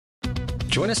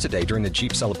Join us today during the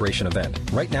Jeep Celebration event.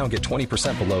 Right now, get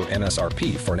 20% below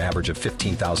MSRP for an average of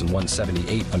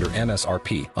 $15,178 under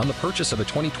MSRP on the purchase of a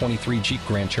 2023 Jeep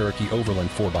Grand Cherokee Overland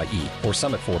 4xE or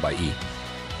Summit 4xE.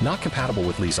 Not compatible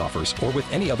with lease offers or with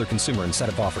any other consumer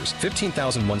incentive offers.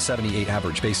 $15,178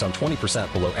 average based on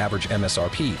 20% below average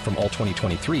MSRP from all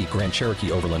 2023 Grand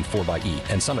Cherokee Overland 4xE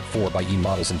and Summit 4xE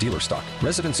models in dealer stock.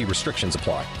 Residency restrictions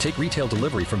apply. Take retail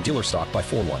delivery from dealer stock by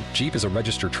 4/1. Jeep is a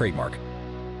registered trademark.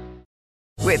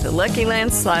 With the Lucky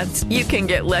Land Slots, you can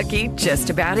get lucky just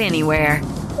about anywhere.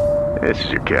 This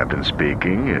is your captain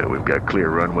speaking. We've got clear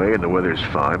runway and the weather's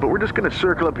fine, but we're just going to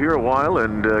circle up here a while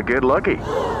and get lucky.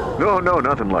 No,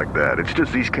 nothing like that. It's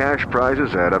just these cash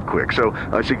prizes add up quick. So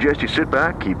I suggest you sit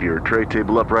back, keep your tray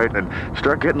table upright, and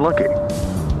start getting lucky.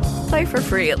 Play for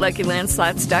free at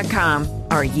LuckyLandSlots.com.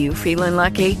 Are you feeling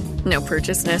lucky? No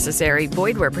purchase necessary.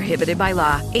 Void where prohibited by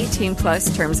law. 18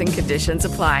 plus terms and conditions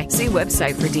apply. See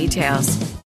website for details.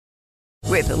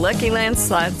 With the Lucky Land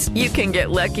Slots, you can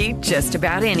get lucky just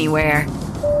about anywhere.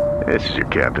 This is your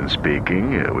captain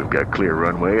speaking. We've got clear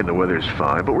runway and the weather's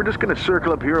fine, but we're just going to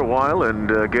circle up here a while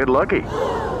and get lucky.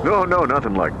 No,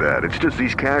 nothing like that. It's just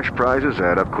these cash prizes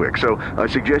add up quick. So I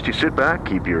suggest you sit back,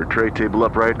 keep your tray table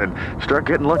upright, and start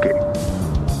getting lucky.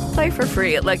 Play for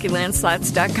free at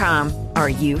LuckyLandSlots.com. Are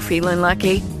you feeling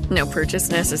lucky? No purchase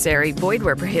necessary. Void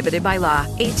where prohibited by law.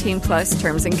 18 plus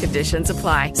terms and conditions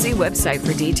apply. See website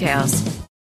for details.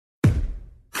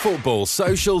 Football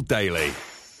Social Daily.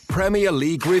 Premier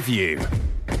League review.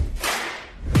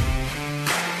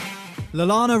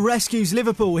 Lallana rescues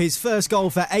Liverpool. His first goal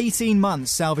for 18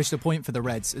 months salvaged a point for the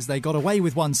Reds as they got away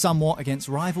with one somewhat against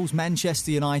rivals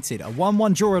Manchester United. A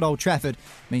 1-1 draw at Old Trafford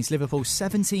means Liverpool's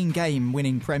 17-game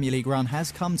winning Premier League run has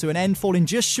come to an end, falling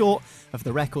just short of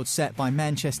the record set by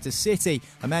Manchester City.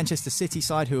 A Manchester City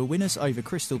side who are winners over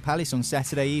Crystal Palace on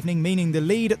Saturday evening, meaning the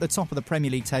lead at the top of the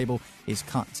Premier League table is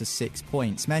cut to 6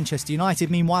 points. Manchester United,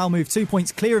 meanwhile, move 2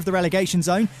 points clear of the relegation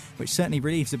zone, which certainly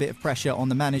relieves a bit of pressure on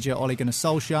the manager Ole Gunnar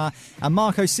Solskjaer. And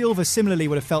Marco Silva similarly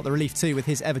would have felt the relief too, with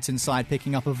his Everton side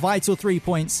picking up a vital 3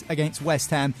 points against West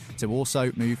Ham to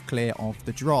also move clear of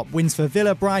the drop. Wins for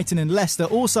Villa, Brighton and Leicester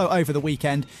also over the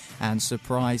weekend. And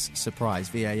surprise,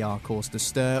 VAR caused a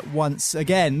stir once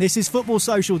again. This is Football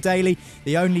Social Daily,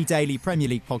 the only daily Premier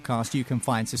League podcast you can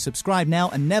find. So subscribe now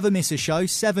and never miss a show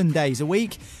 7 days a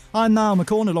week. I'm Niall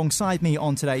McCorn. Alongside me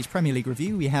on today's Premier League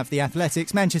review, we have the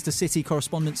Athletics Manchester City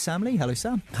correspondent Sam Lee. Hello,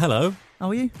 Sam. Hello. How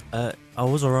are you? I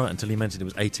was all right until you mentioned it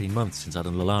was 18 months since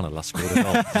Adam Lallana last scored a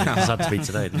goal. It just had to be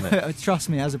today, didn't it? Trust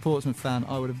me, as a Portsmouth fan,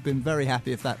 I would have been very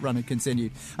happy if that run had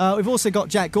continued. We've also got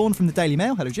Jack Gaughan from the Daily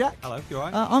Mail. Hello, Jack. Hello, you all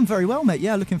right? I'm very well, mate.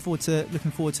 Yeah, looking forward to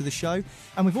the show.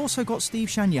 And we've also got Steve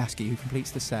Shanyaski, who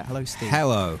completes the set. Hello, Steve.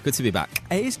 Hello, good to be back.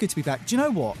 It is good to be back. Do you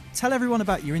know what? Tell everyone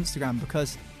about your Instagram,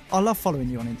 because I love following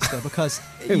you on Insta because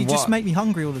you just make me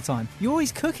hungry all the time. You're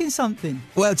always cooking something.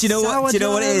 Well, do you know what? Do you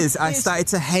know what it is? I Yes. started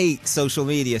to hate social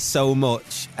media so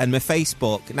much, and my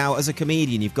Facebook. Now, as a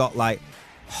comedian, you've got like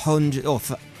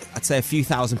I'd say a few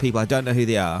thousand people. I don't know who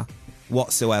they are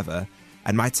whatsoever,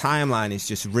 and my timeline is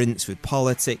just rinsed with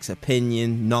politics,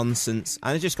 opinion, nonsense,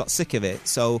 and I just got sick of it.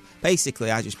 So basically,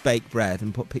 I just bake bread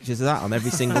and put pictures of that on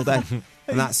every single day,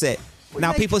 and that's it.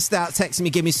 Now people start texting me,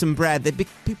 give me some bread.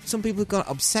 Some people have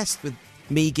got obsessed with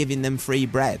me giving them free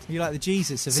bread. You're like the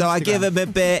Jesus of Instagram. So I give them a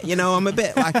bit. You know, I'm a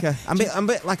bit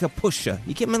like a pusher.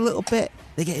 You give them a little bit,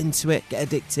 they get into it, get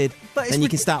addicted, then you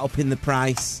can start upping the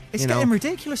price. It's getting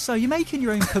ridiculous. So you're making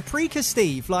your own paprika,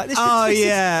 Steve. Like this.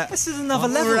 This is another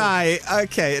level. Right.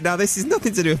 Okay. Now this is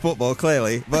nothing to do with football,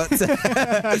 clearly. But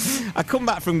I come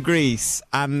back from Greece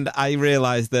and I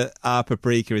realised that our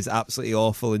paprika is absolutely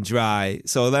awful and dry.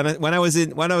 So then, when I was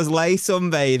lay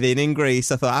sunbathing in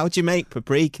Greece, I thought, how do you make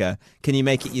paprika? Can you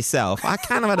make it yourself? I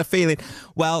kind of had a feeling.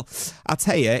 Well, I'll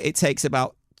tell you, it takes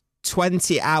about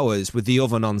 20 hours with the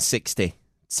oven on 60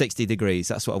 degrees.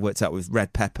 That's what I worked out with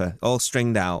red pepper, all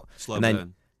stringed out. Slow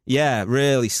burn. Yeah,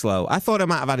 really slow. I thought I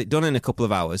might have had it done in a couple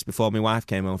of hours before my wife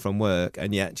came home from work,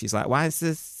 and yet she's like, "Why is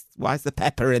the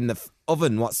pepper in the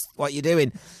oven? What are you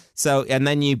doing?" So, and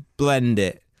then you blend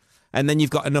it, and then you've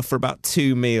got enough for about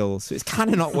 2 meals. So it's kind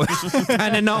of not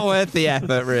worth the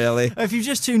effort, really. If you've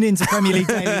just tuned into Premier League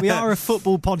Daily, we are a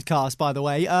football podcast, by the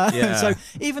way. So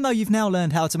even though you've now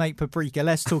learned how to make paprika,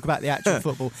 let's talk about the actual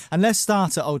football. And let's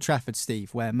start at Old Trafford,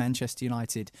 Steve, where Manchester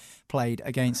United played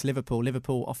against Liverpool.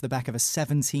 Liverpool off the back of a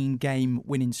 17-game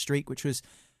winning streak, which was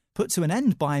put to an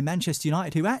end by Manchester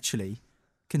United, who actually,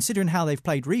 considering how they've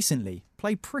played recently,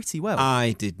 played pretty well.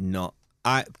 I did not.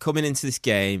 Coming into this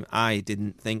game, I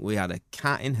didn't think we had a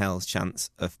cat in hell's chance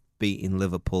of beating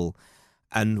Liverpool.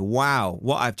 And wow,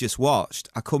 what I've just watched,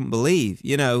 I couldn't believe.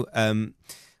 You know,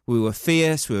 we were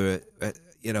fierce, we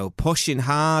were, pushing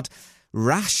hard.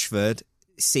 Rashford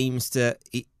seems to...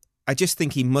 I just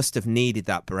think he must have needed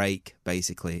that break,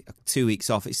 basically. 2 weeks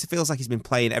off. It feels like he's been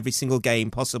playing every single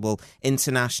game possible,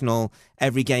 international,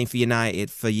 every game for United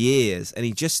for years. And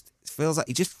he just felt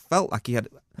like he had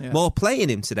more play in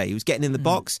him today. He was getting in the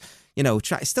box,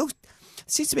 still... It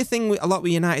seems to be a thing a lot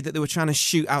with United that they were trying to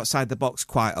shoot outside the box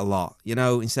quite a lot,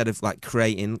 instead of like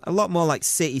creating. A lot more like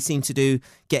City seemed to do,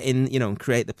 get in, and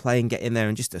create the play and get in there,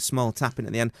 and just a small tapping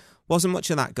at the end. Wasn't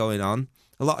much of that going on.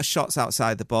 A lot of shots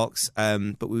outside the box,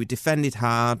 but we were defended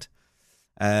hard.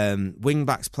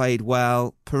 Wing-backs played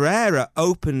well. Pereira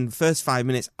opened first 5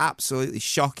 minutes, absolutely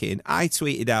shocking. I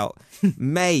tweeted out,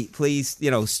 mate, please,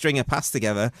 string a pass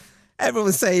together.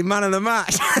 Everyone's saying man of the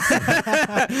match.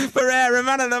 Pereira,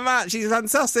 man of the match. He's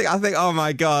fantastic. I think, oh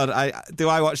my God,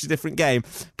 I watch a different game?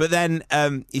 But then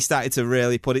he started to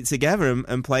really put it together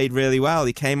and played really well.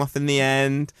 He came off in the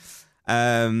end.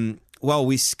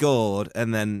 We scored,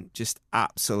 and then just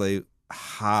absolute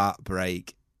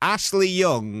heartbreak. Ashley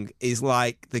Young is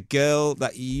like the girl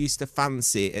that you used to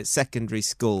fancy at secondary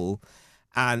school.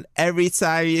 And every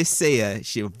time you see her,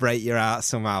 she'll break your heart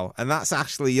somehow. And that's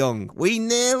Ashley Young. We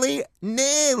nearly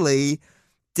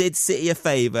did City a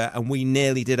favour, and we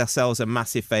nearly did ourselves a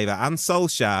massive favour. And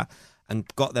Solskjaer, and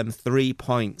got them 3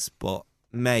 points. But,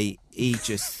 mate, he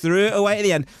just threw it away at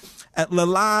the end.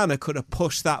 Lallana could have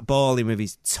pushed that ball in with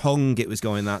his tongue. It was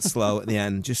going that slow at the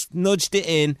end. Just nudged it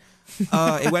in.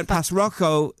 It went past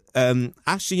Rocco.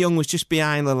 Ashley Young was just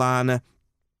behind Lallana.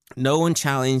 No one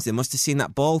challenged. They must have seen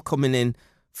that ball coming in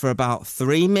for about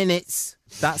 3 minutes.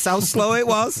 That's how slow it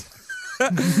was.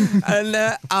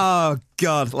 And, oh,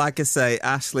 God, like I say,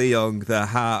 Ashley Young, the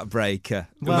heartbreaker.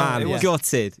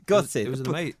 Gutted. It was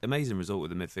an amazing result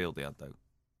with the midfield they had, though.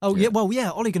 Oh, yeah. Well,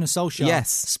 yeah, Ole Gunnar Solskjaer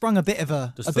sprung a bit of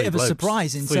a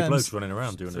surprise in three blokes running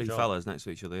around doing three the job. Fellas next to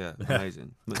each other, yeah.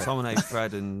 Amazing. McTominay,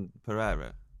 Fred and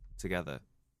Pereira together.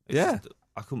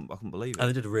 I couldn't believe it. And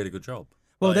they did a really good job.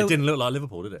 Well, it didn't look like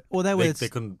Liverpool, did it? Well,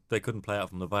 they couldn't play out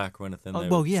from the back or anything.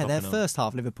 Their first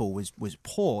half Liverpool was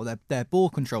poor. Their ball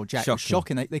control, Jack, was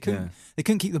shocking. They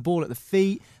couldn't keep the ball at the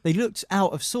feet. They looked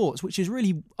out of sorts, which is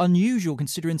really unusual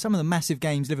considering some of the massive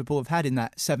games Liverpool have had in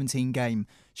that 17-game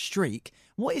streak.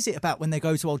 What is it about when they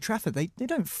go to Old Trafford? They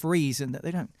don't freeze, and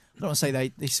they don't. I don't want to say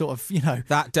they sort of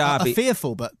that derby are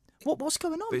fearful, but what's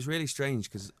going on? But it's really strange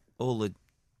because all the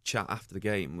chat after the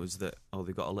game was that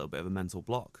they've got a little bit of a mental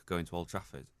block going to Old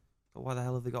Trafford. But why the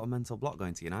hell have they got a mental block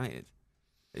going to United?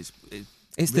 It's really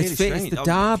strange. It's the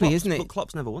derby, isn't it? But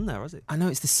Klopp's never won there, has he? I know,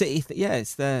 it's the City.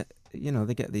 It's their.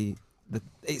 They get the.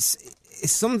 It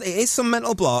is some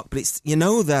mental block, but it's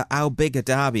how big a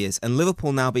derby is, and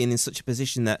Liverpool now being in such a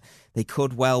position that they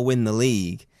could well win the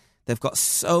league. They've got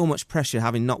so much pressure,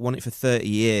 having not won it for 30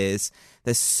 years.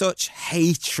 There's such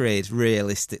hatred,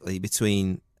 realistically,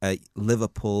 between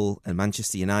Liverpool and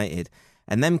Manchester United,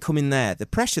 and them coming there, the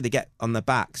pressure they get on their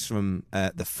backs from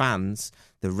the fans,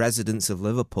 the residents of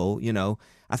Liverpool.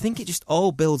 I think it just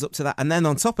all builds up to that, and then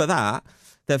on top of that,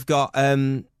 they've got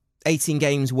 18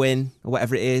 games win, or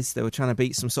whatever it is. They were trying to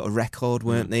beat some sort of record,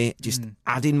 weren't they? Just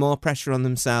adding more pressure on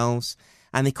themselves.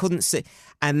 And they couldn't sit.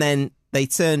 And then they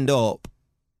turned up,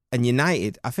 and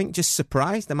United, I think, just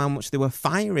surprised them how much they were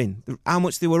firing, how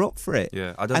much they were up for it.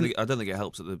 Yeah, I don't think it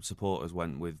helps that the supporters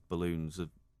went with balloons of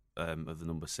the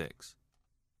number 6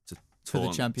 to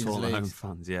the Champions League home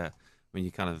fans. Yeah, I mean,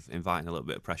 you're kind of inviting a little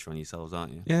bit of pressure on yourselves,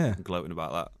 aren't you? Yeah, and gloating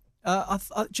about that.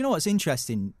 Do you know what's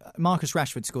interesting? Marcus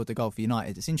Rashford scored the goal for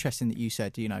United. It's interesting that you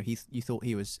said, you thought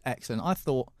he was excellent. I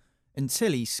thought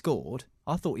until he scored,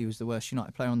 I thought he was the worst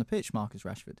United player on the pitch, Marcus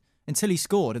Rashford. Until he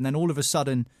scored, and then all of a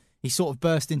sudden he sort of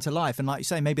burst into life. And like you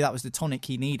say, maybe that was the tonic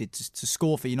he needed to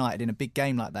score for United in a big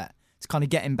game like that, to kind of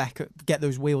get him back, get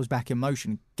those wheels back in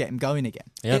motion, get him going again.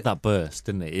 He had that burst,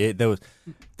 didn't he? There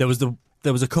was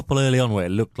a couple early on where it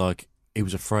looked like he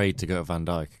was afraid to go at Van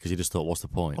Dijk because he just thought, what's the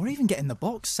point? Or even get in the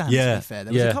box, Sam, to be fair.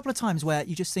 There was a couple of times where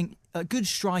you just think a good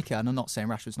striker, and I'm not saying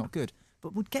Rashford's not good,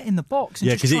 but would get in the box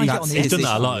and just try and get on the he's done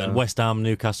that a lot in West Ham,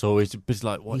 Newcastle. He's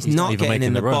like, what? He's not even getting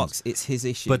in the runs. box. It's his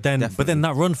issue. But then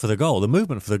that run for the goal, the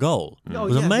movement for the goal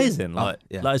was amazing. Like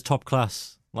his top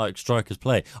class strikers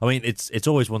play. I mean, it's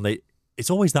always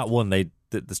that one the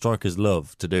strikers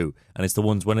love to do, and it's the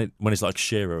ones when it's like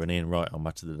Shearer and Ian Wright on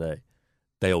Match of the Day.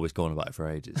 They always go on about it for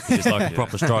ages. It's like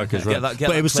proper strikers run. But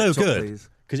it was so good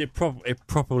because it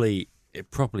properly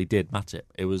did Matip.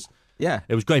 It was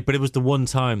great. But it was the one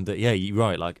time that you're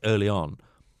right. Like early on,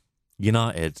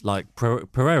 United, like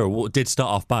Pereira did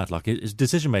start off bad. Like his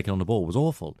decision making on the ball was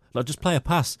awful. Like just play a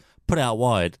pass, put it out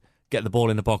wide, get the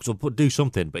ball in the box or do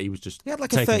something, but he was just He had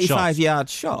like a taking 35-yard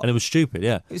shot. and it was stupid,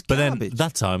 yeah. It was but garbage. then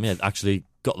that time, actually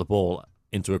got the ball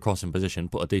into a crossing position,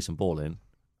 put a decent ball in,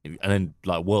 and then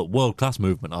like world class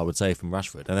movement, I would say, from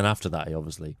Rashford. And then after that, he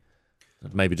obviously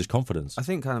maybe just confidence. I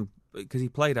think kind of because he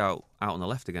played out on the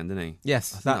left again, didn't he?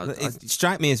 Yes, it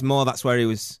strike me as more that's where he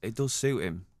was. It does suit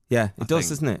him. Yeah, it does,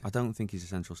 doesn't it? I don't think he's a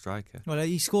central striker. Well,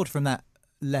 he scored from that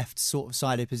left sort of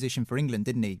sided position for England,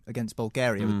 didn't he, against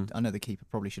Bulgaria? I know the keeper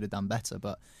probably should have done better,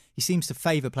 but he seems to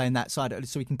favour playing that side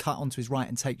so he can cut onto his right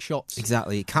and take shots.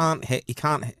 Exactly. He can't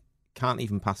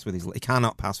even pass with he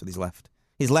cannot pass with his left.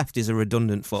 His left is a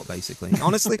redundant foot, basically.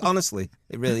 honestly,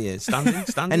 it really is. Standing.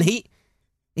 And he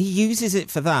uses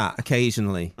it for that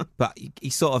occasionally, but he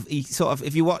sort of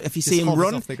if you see him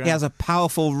run, he has a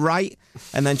powerful right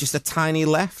and then just a tiny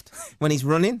left when he's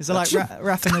running. It's like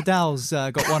Rafa Nadal's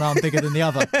got one arm bigger than the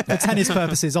other for tennis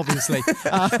purposes, obviously.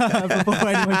 Before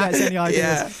anyone gets any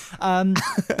ideas. Yeah.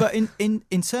 But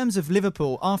in terms of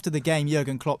Liverpool, after the game,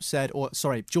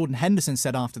 Jordan Henderson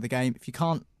said after the game, if you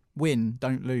can't win,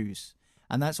 don't lose.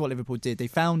 And that's what Liverpool did. They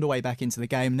found a way back into the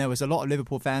game. There was a lot of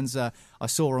Liverpool fans I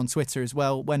saw on Twitter as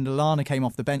well. When Lallana came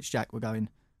off the bench, Jack, were going,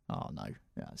 "Oh no,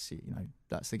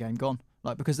 that's the game gone."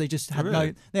 Like because they just had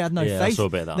no faith. I saw a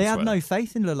bit of that they had no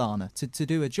faith in Lallana to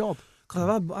do a job.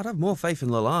 I'd have more faith in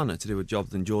Lallana to do a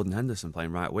job than Jordan Henderson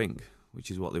playing right wing,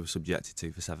 which is what they were subjected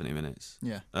to for 70 minutes.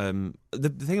 Yeah. The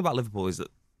thing about Liverpool is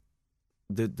that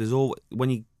there's always, when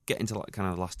you get into like kind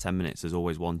of the last 10 minutes, there's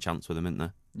always one chance with them, isn't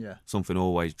there? Yeah. Something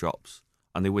always drops.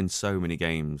 And they win so many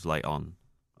games late on,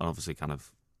 and obviously kind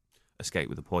of escape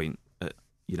with a point at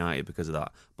United because of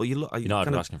that. But you look,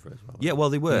 United were asking for it as well. Yeah, well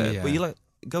they were. Yeah. But you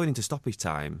going into stoppage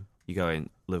time, you're going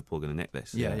Liverpool going to nick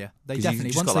this. Yeah. They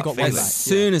definitely once they got as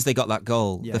soon as they got that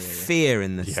goal, the fear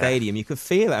in the stadium, you could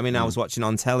feel it. I mean, I was watching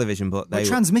on television, but they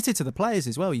transmitted to the players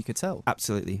as well. You could tell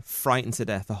absolutely frightened to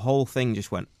death. The whole thing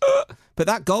just went. But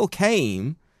that goal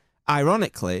came.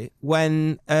 Ironically,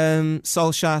 when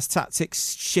Solskjaer's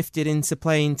tactics shifted into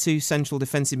playing two central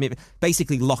defensive midfielders,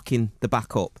 basically locking the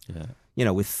back up,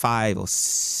 with 5 or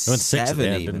 7 went 6 at the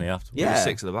end, even. didn't he? After? Yeah,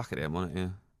 6 at the back at the end, wasn't it? Yeah.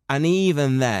 And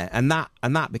even there, and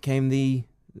that became the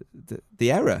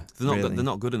error. They're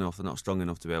not good enough. They're not strong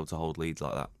enough to be able to hold leads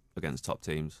like that against top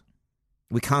teams.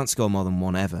 We can't score more than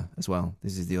one ever as well.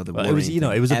 This is the other. It was,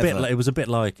 it was a bit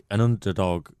like an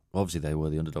underdog. Obviously, they were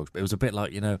the underdogs, but it was a bit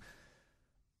like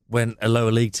when a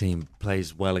lower league team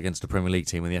plays well against a Premier League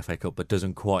team in the FA Cup but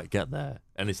doesn't quite get there.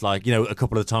 And it's like, a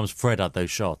couple of times Fred had those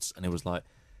shots and it was like,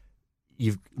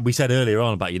 we said earlier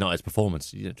on about United's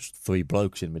performance, just 3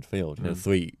 blokes in midfield,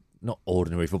 3 not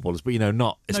ordinary footballers, but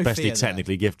not especially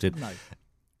technically gifted. No.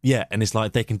 Yeah, and it's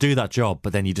like they can do that job,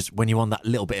 but then when you want that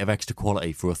little bit of extra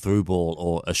quality for a through ball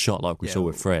or a shot like we saw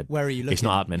with Fred, where are you looking? It's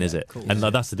not happening, is it? Cool. And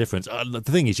that's the difference. The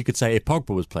thing is, you could say if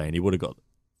Pogba was playing,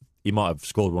 he might have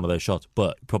scored one of those shots,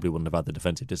 but probably wouldn't have had the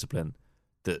defensive discipline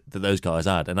that those guys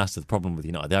had. And that's the problem with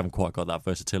United. They haven't quite got that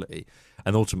versatility.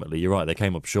 And ultimately, you're right, they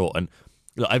came up short. And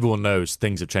everyone knows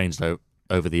things have changed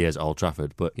over the years at Old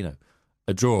Trafford. But,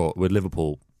 a draw with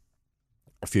Liverpool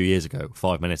a few years ago,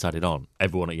 5 minutes added on,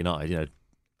 everyone at United,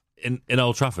 in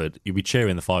Old Trafford, you'd be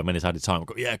cheering the 5 minutes added time.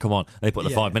 Go, yeah, come on. And they put the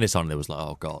 5 minutes on and it was like,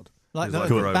 oh, God.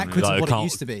 Backwards of what it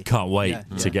used to be. Can't wait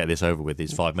to get this over with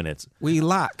these 5 minutes. We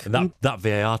lack. And that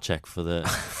VAR check for the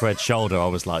Fred shoulder, I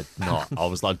was like,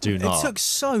 do not. It took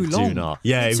so long. Do not.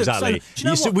 Yeah, exactly.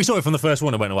 We saw it from the first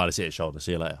one and went, let's hit his shoulder.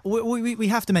 See you later. We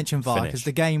have to mention VAR because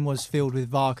the game was filled with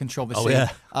VAR controversy. Oh,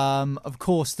 yeah. Of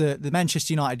course, the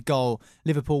Manchester United goal,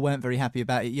 Liverpool weren't very happy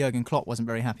about it. Jurgen Klopp wasn't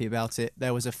very happy about it.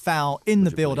 There was a foul in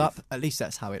the build-up. At least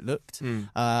that's how it looked.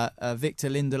 Victor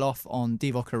Lindelof on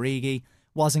Divock Origi.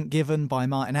 Wasn't given by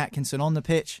Martin Atkinson on the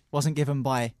pitch, wasn't given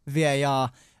by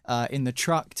VAR in the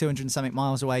truck 200 and something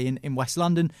miles away in West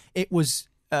London. It was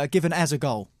given as a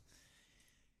goal.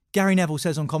 Gary Neville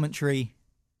says on commentary,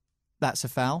 that's a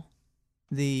foul.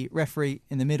 The referee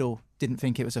in the middle didn't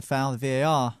think it was a foul. The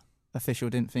VAR official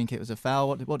didn't think it was a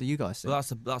foul. What do you guys think? Well,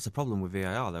 that's a problem with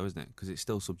VAR though, isn't it? Because it's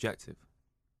still subjective.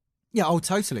 Yeah,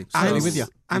 totally. Totally with you.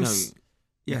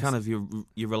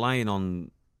 You're relying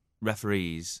on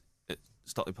referees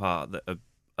Stockley Park that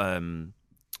are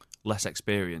less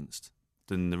experienced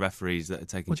than the referees that are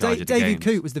taking charge of the David games.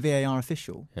 Coote was the VAR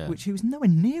official, which he was nowhere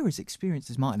near as experienced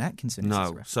as Martin Atkinson.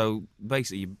 No, so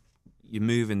basically you're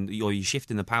moving or you're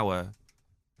shifting the power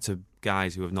to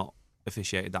guys who have not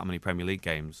officiated that many Premier League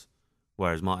games,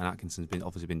 whereas Martin Atkinson's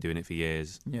obviously been doing it for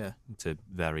years, to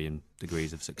varying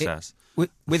degrees of success.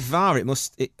 With VAR,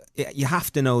 you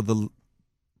have to know the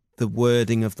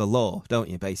wording of the law, don't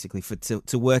you, basically,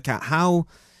 to work out how,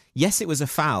 yes, it was a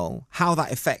foul, how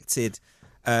that affected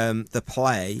the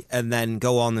play and then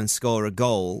go on and score a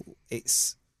goal.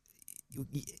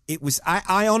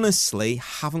 I honestly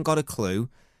haven't got a clue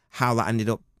how that ended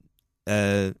up.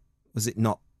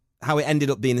 How it ended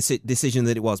up being the decision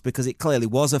that it was, because it clearly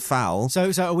was a foul.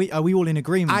 So are we all in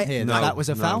agreement here that was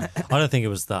a foul? I don't think it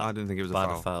was that. I didn't think it was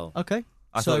bad a foul. Okay.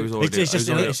 I thought it was already, it's just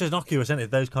innocuous, isn't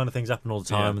it? Those kind of things happen all the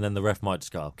time, and then the ref might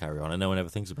just go, carry on, and no one ever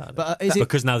thinks about it. But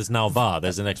because now there's VAR,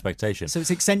 there's an expectation. So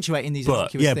it's accentuating these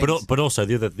innocuous things. But also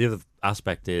the other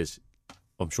aspect is,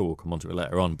 I'm sure we'll come on to it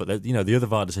later on, but the other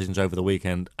VAR decisions over the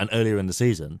weekend and earlier in the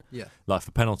season, like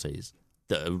for penalties,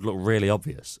 that look really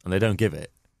obvious, and they don't give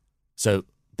it. So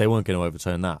they weren't going to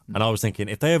overturn that. And I was thinking,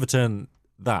 if they overturn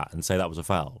that and say that was a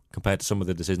foul, compared to some of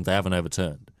the decisions they haven't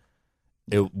overturned,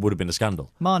 it would have been a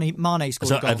scandal. Mane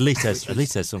scored a goal. At least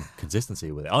there's some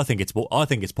consistency with it. I think it's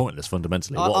pointless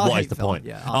fundamentally. What is the point?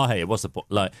 Yeah, I hate it. What's the point?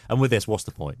 And with this, what's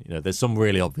the point? There's some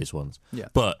really obvious ones. Yeah.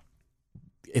 But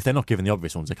if they're not giving the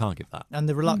obvious ones, they can't give that. And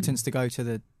the reluctance to go to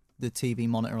the TV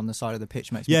monitor on the side of the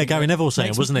pitch makes me think Gary Neville was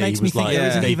saying, wasn't he? He was like,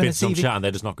 they've been some chat and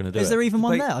they're just not going to do it. Is there even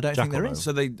one there? I don't think there is.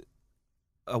 So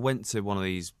I went to one of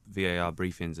these VAR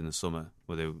briefings in the summer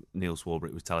where Neil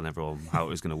Swarbrick was telling everyone how it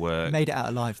was going to work. Made it out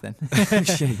alive then.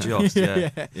 Just,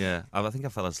 yeah. I think I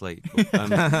fell asleep.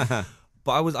 But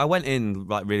I went in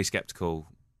like really sceptical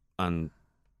and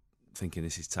thinking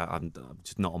I'm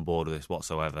just not on board with this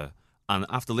whatsoever. And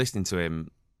after listening to him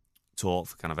talk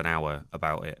for kind of an hour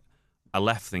about it, I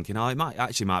left thinking, it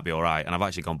might be all right. And I've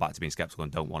actually gone back to being sceptical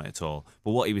and don't want it at all.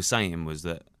 But what he was saying was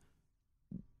that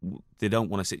they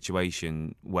don't want a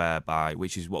situation whereby,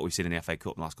 which is what we've seen in the FA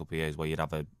Cup in the last couple of years, where you'd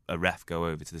have a ref go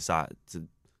over to the side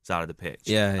of the pitch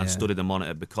and study the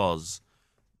monitor because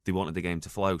they wanted the game to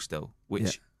flow still,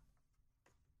 which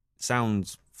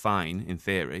sounds fine in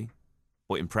theory,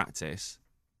 but in practice,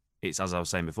 it's, as I was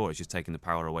saying before, it's just taking the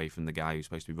power away from the guy who's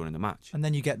supposed to be running the match. And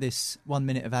then you get this 1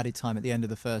 minute of added time at the end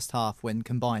of the first half when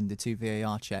combined the two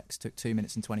VAR checks took 2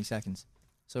 minutes and 20 seconds.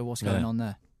 So what's going on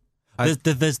there?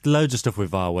 There's loads of stuff with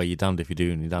VAR where you're damned if you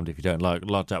do and you're damned if you don't.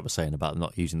 Like Jack was saying about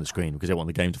not using the screen because they want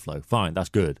the game to flow. Fine, that's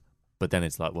good. But then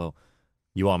it's like, well,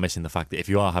 you are missing the fact that if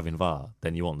you are having VAR,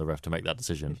 then you want the ref to make that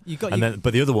decision.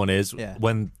 But the other one is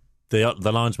when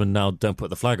the linesmen now don't put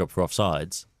the flag up for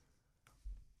offsides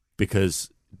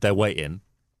because they're waiting,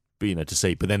 to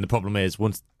see. But then the problem is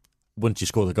once you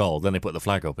score the goal, then they put the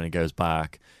flag up and it goes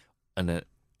back, and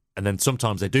then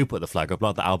sometimes they do put the flag up,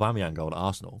 like the Aubameyang goal at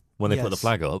Arsenal when they put the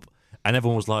flag up. And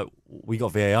everyone was like, we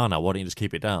got VAR now, why don't you just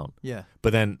keep it down? Yeah.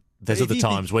 But then there's other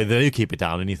times where they do keep it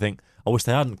down and you think, I wish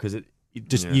they hadn't, because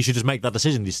you should just make that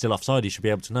decision. You're still offside, you should be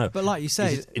able to know. But like you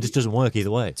say... It just doesn't work either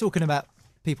way. Talking about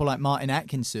people like Martin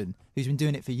Atkinson, who's been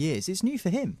doing it for years, it's new for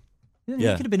him. He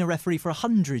could have been a referee for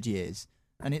 100 years,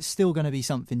 and it's still going to be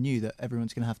something new that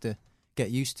everyone's going to have to get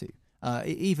used to.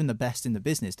 Even the best in the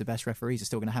business, the best referees are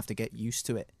still going to have to get used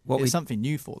to it. It's something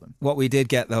new for them. What we did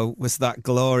get, though, was that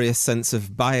glorious sense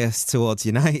of bias towards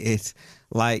United,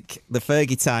 like the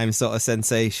Fergie time sort of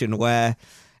sensation where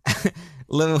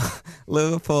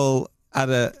Liverpool had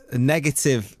a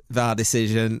negative VAR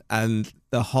decision and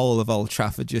the whole of Old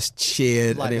Trafford just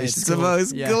cheered, and it was the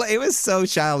most. It was so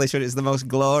childish, but it's the most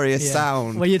glorious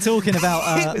sound. Well, you're talking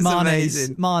about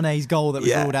Mane's goal that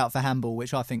was ruled out for handball,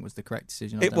 which I think was the correct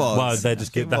decision. It was. Well, that's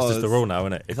just the rule now,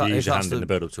 isn't it? If you use your hand in the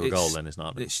build-up to a goal, then it's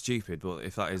not. It's stupid, but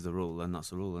if that is the rule, then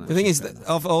that's the rule. The thing is,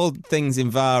 of all things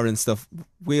in VAR and stuff,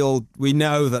 we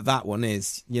know that one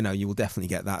is. You will definitely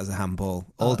get that as a handball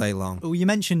all day long. Well, you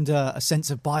mentioned a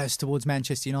sense of bias towards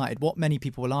Manchester United. What many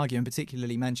people will argue, and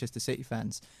particularly Manchester City fans,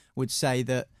 would say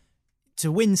that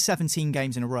to win 17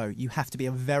 games in a row, you have to be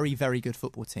a very, very good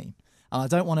football team. I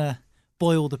don't want to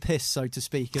boil the piss, so to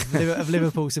speak, of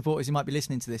Liverpool supporters who might be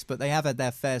listening to this, but they have had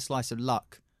their fair slice of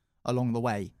luck along the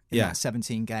way in that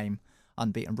 17-game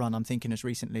unbeaten run. I'm thinking as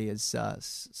recently as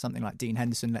something like Dean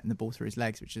Henderson letting the ball through his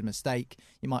legs, which is a mistake.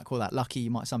 You might call that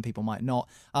lucky. Some people might not.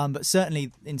 But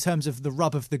certainly in terms of the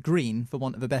rub of the green, for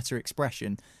want of a better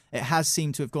expression, it has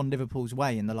seemed to have gone Liverpool's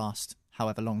way in the last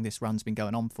however long this run's been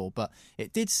going on for. But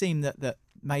it did seem that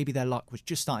maybe their luck was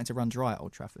just starting to run dry at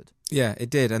Old Trafford. Yeah, it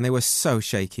did. And they were so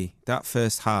shaky that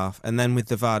first half. And then with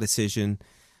the VAR decision,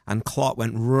 and Klopp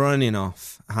went running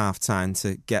off half-time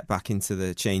to get back into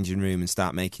the changing room and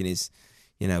start making his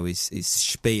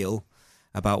spiel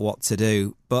about what to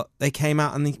do. But they came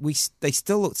out and they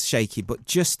still looked shaky, but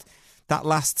just that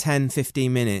last 10,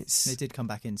 15 minutes... They did come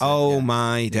back into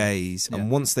my days. Yeah.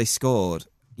 And once they scored,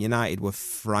 United were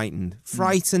frightened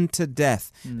to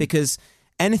death, because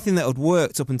anything that had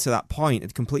worked up until that point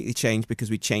had completely changed,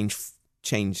 because we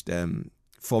changed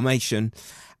formation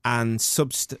and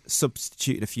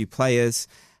substituted a few players,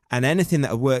 And anything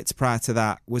that had worked prior to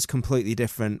that was completely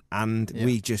different, and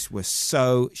we just were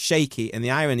so shaky. And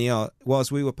the irony was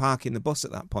we were parking the bus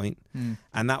at that point,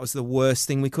 and that was the worst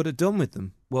thing we could have done with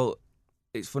them. Well,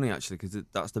 it's funny, actually, because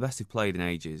that's the best they've played in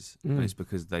ages, and it's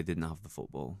because they didn't have the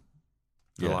football.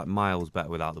 They're like miles better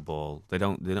without the ball. They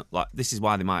don't like. This is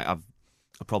why they might have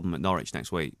a problem at Norwich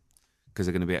next week, because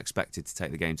they're going to be expected to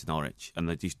take the game to Norwich, and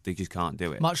they just can't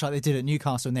do it. Much like they did at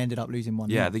Newcastle, and they ended up losing 1-0.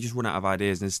 Yeah, they just run out of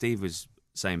ideas. And as Steve was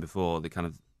saying before, they kind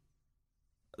of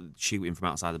shoot in from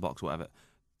outside the box, whatever.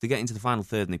 They get into the final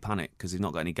third and they panic because they've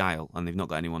not got any guile, and they've not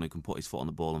got anyone who can put his foot on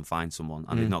the ball and find someone,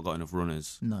 and they've not got enough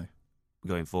runners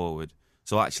going forward.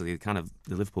 So actually, the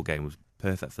Liverpool game was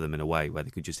perfect for them in a way, where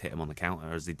they could just hit them on the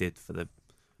counter as they did for the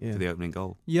opening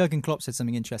goal. Jurgen Klopp said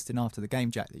something interesting after the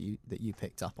game, Jack, that you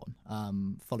picked up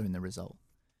on following the result.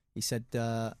 He said,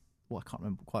 I can't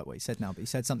remember quite what he said now, but he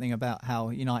said something about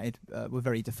how United were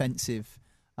very defensive.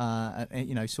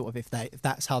 Sort of if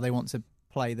that's how they want to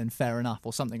play, then fair enough,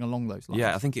 or something along those lines.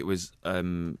 Yeah, I think it was.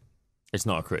 It's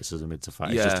not a criticism; it's a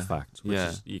fact. It's just a fact.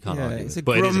 You can't argue. It's a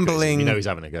but grumbling. He's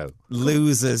having a go.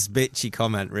 Losers, bitchy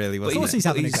comment, really. Of course, he's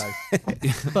having a go.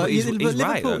 But he's Liverpool,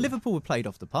 right, Liverpool were played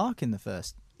off the park in the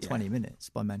first 20 minutes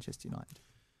by Manchester United.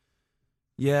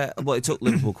 Yeah, well, it took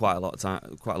Liverpool quite a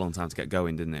long time to get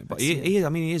going, didn't it? But he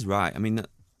is right. I mean,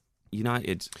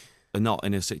 United are not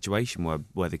in a situation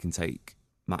where they can take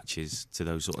matches to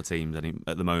those sort of teams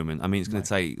at the moment. I mean, it's going to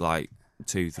take like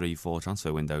 2, 3, 4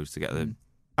 transfer windows to get the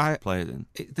players in.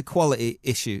 The quality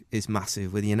issue is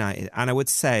massive with United, and I would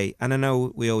say, and I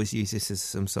know we always use this as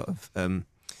some sort of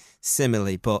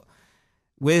simile, but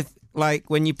with like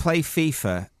when you play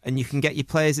FIFA and you can get your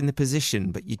players in the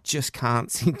position, but you just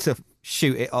can't seem to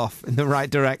shoot it off in the right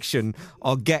direction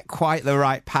or get quite the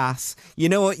right pass. You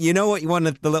know what you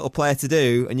want the little player to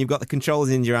do, and you've got the controls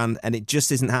in your hand, and it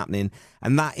just isn't happening.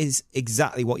 And that is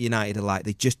exactly what United are like.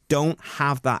 They just don't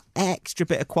have that extra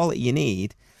bit of quality you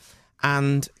need.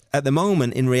 And at the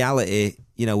moment, in reality,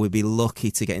 we'd be lucky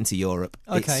to get into Europe.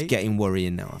 Okay. It's getting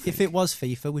worrying now, I think. If it was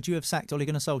FIFA, would you have sacked Ole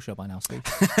Gunnar Solskjaer by now, Steve?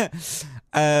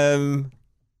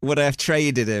 Would I have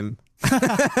traded him?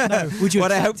 No, would you?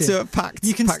 Would I hope to have packed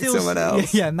someone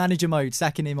else? Yeah, manager mode,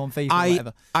 sacking him on FIFA or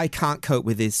whatever. I can't cope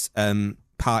with his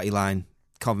party line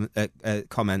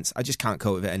comments. I just can't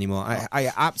cope with it anymore.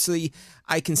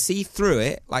 I can see through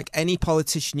it, like any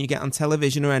politician you get on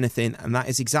television or anything, and that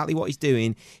is exactly what he's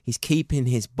doing. He's keeping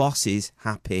his bosses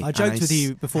happy. I joked with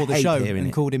you before the show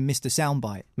and called him Mr.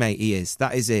 Soundbite. Mate, he is.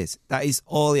 That is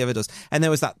all he ever does. And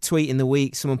there was that tweet in the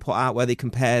week someone put out where they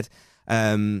compared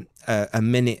a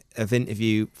minute of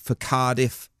interview for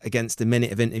Cardiff against a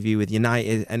minute of interview with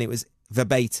United, and it was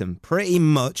pretty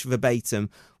much verbatim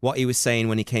what he was saying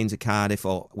when he came to Cardiff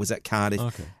or was at Cardiff.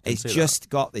 Okay, it's just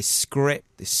got this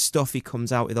script, this stuff he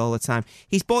comes out with all the time.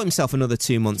 He's bought himself another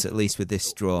 2 months at least with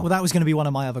this draw. Well, that was going to be one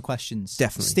of my other questions.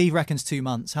 Definitely. Steve reckons 2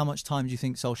 months. How much time do you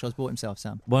think Solskjaer's bought himself,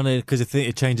 Sam? Well, because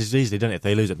it changes easily, doesn't it? If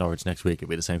they lose at Norwich next week, it'll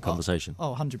be the same conversation.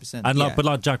 100%. And but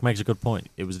like Jack makes a good point.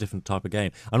 It was a different type of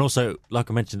game, and also, like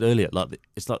I mentioned earlier,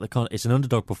 it's an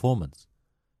underdog performance.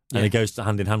 And it goes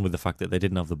hand in hand with the fact that they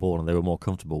didn't have the ball and they were more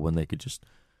comfortable when they could just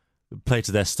play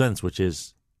to their strengths, which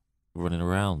is running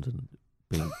around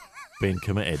and being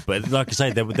committed. But like I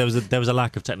say, there was a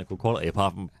lack of technical quality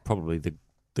apart from probably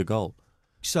the goal.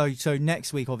 So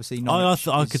next week, obviously, Norwich.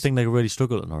 I could think they really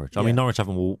struggle at Norwich. I mean, Norwich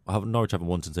haven't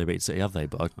won since they beat City, have they?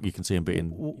 But you can see them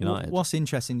beating United. What's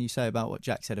interesting you say about what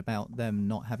Jack said about them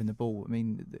not having the ball. I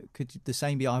mean, could the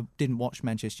same be? I didn't watch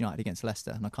Manchester United against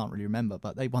Leicester, and I can't really remember,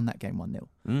 but they won that game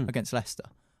 1-0 against Leicester.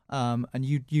 And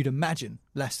you'd imagine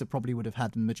Leicester probably would have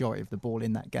had the majority of the ball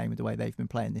in that game with the way they've been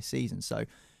playing this season. So.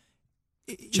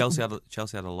 Chelsea had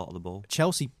a lot of the ball.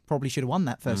 Chelsea probably should have won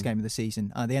that first game of the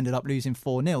season. They ended up losing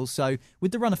 4-0. So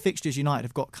with the run of fixtures United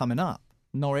have got coming up,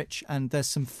 Norwich, and there's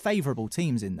some favourable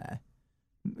teams in there,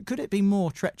 could it be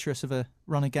more treacherous of a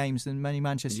run of games than many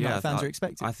Manchester United fans are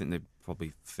expecting? I think they'd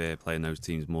probably fear playing those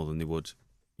teams more than they would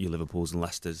your Liverpools and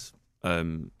Leicesters.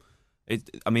 The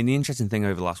interesting thing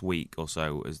over the last week or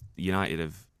so is United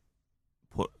have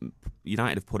put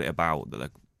it about that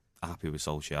they're happy with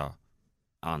Solskjaer.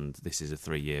 And this is a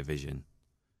 3-year vision.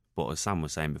 But as Sam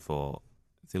was saying before,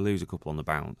 if they lose a couple on the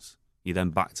bounce, you're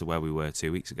then back to where we were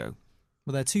 2 weeks ago.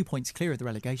 Well, they're 2 points clear of the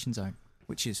relegation zone,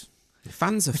 which is the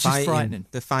fans are fighting. Frightening.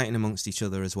 They're fighting amongst each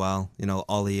other as well.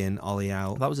 Ollie in, Ollie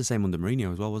out. That was the same under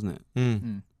Mourinho as well, wasn't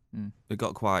it? it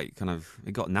got quite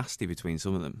it got nasty between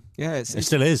some of them. Yeah, it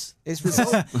still is. It's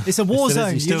it's a war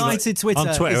zone. United Twitter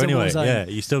on Twitter is a anyway. war zone. Yeah,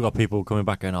 you still got people coming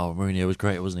back going, "Oh, Mourinho was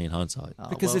great, wasn't he?" In hindsight,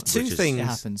 because of two things. It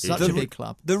happens. Such a big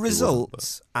club. The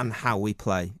results and how we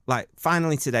play. Like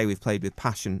finally today, we've played with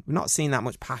passion. We've not seen that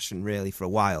much passion really for a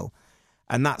while,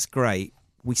 and that's great.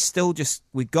 We still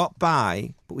we got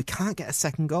by, but we can't get a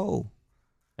second goal.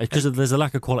 It's because there's a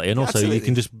lack of quality, and also absolutely. you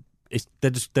can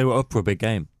they were up for a big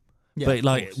game. Yeah, but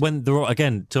like when they're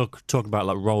again talk about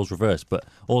like roles reversed, but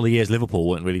all the years Liverpool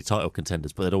weren't really title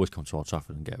contenders, but they'd always come to Old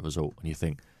Trafford and get a result. And you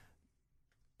think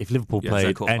if Liverpool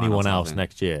played anyone else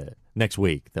next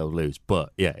week, they'll lose.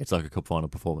 But yeah, it's like a cup final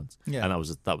performance, and that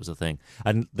was the thing.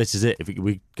 And this is it. If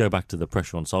we go back to the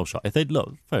pressure on Solskjaer, if they'd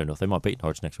look fair enough, they might beat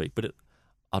Norwich next week. But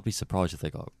I'd be surprised if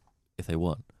they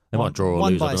won. They might draw or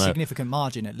lose. Won by a significant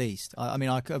margin, at least. I mean,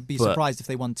 I could be surprised if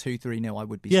they won 2-3-0. I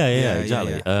would be. Surprised. Yeah,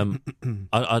 exactly.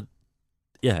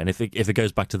 And if it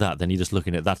goes back to that, then you're just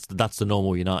looking at that's the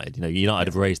normal United. You know, United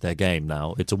have raised their game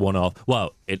now. It's a one-off.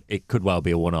 Well, it could well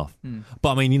be a one-off.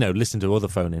 But I mean, listen to other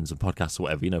phone-ins and podcasts or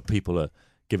whatever. People are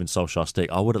giving Solskjaer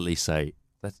stick. I would at least say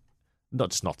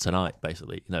that's not tonight.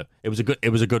 Basically, it was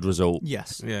a good result.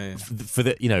 Yes. Yeah. For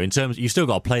the in terms, you still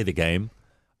got to play the game,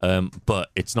 but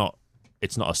it's not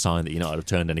a sign that United have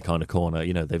turned any kind of corner.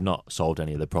 They've not solved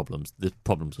any of the problems. The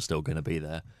problems are still going to be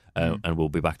there. And we'll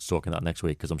be back to talking that next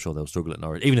week because I'm sure they'll struggle at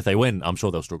Norwich. Even if they win, I'm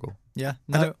sure they'll struggle. Yeah.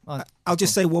 No. I'll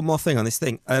just say one more thing on this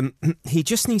thing. He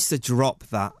just needs to drop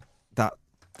that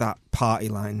party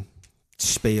line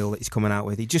spiel that he's coming out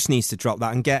with. He just needs to drop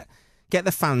that and get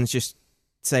the fans just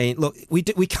saying, look, we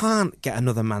can't get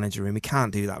another manager in. We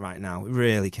can't do that right now. We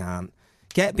really can't.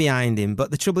 Get behind him.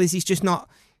 But the trouble is he's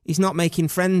not making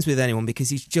friends with anyone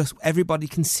because everybody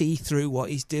can see through what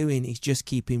he's doing. He's just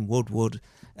keeping Woodward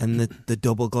and the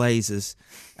double glazers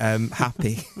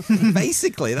happy.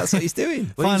 Basically, that's what he's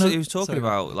doing. Well, he was talking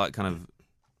about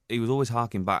he was always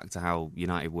harking back to how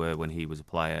United were when he was a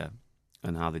player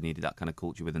and how they needed that kind of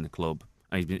culture within the club.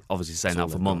 And he's been obviously saying that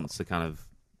for months, the kind of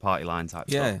party line type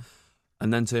stuff.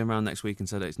 And then turn around next week and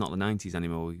said it's not the 90s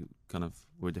anymore.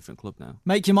 We're a different club now.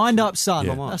 Make your mind up, son.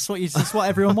 Yeah. That's what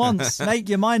everyone wants. Make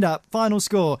your mind up. Final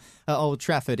score at Old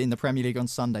Trafford in the Premier League on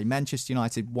Sunday. Manchester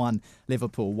United 1,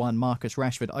 Liverpool 1. Marcus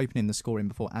Rashford opening the scoring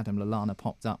before Adam Lallana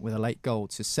popped up with a late goal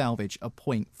to salvage a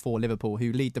point for Liverpool,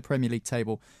 who lead the Premier League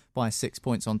table by 6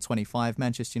 points on 25.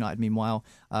 Manchester United, meanwhile,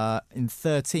 in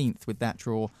 13th with that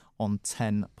draw on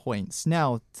 10 points.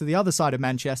 Now, to the other side of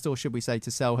Manchester, or should we say to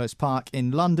Selhurst Park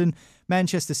in London,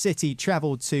 Manchester City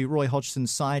travelled to Roy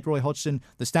Hodgson's side. Roy Hodgson,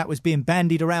 the stat was being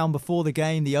bandied around before the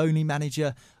game, the only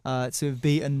manager to have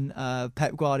beaten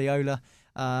Pep Guardiola.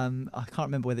 I can't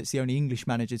remember whether it's the only English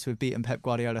manager to have beaten Pep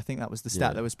Guardiola. I think that was the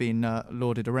stat that was being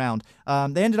lauded around.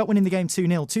 They ended up winning the game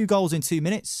 2-0. 2 goals in 2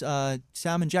 minutes.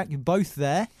 Sam and Jack, you're both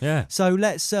there. Yeah. So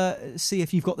let's see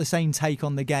if you've got the same take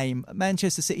on the game.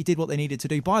 Manchester City did what they needed to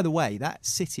do. By the way, that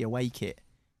City away kit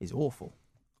is awful.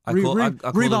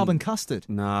 Rhubarb and custard.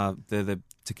 Nah, they're the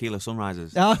tequila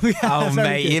sunrisers. Oh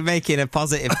mate, good. You're making a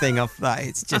positive thing off that.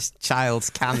 It's just child's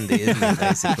candy, isn't it,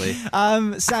 basically?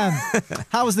 Sam,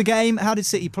 how was the game? How did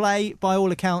City play? By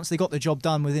all accounts, they got the job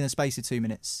done within a space of 2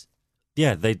 minutes.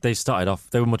 Yeah, they started off,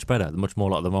 they were much better, much more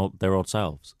like their old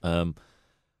selves. And,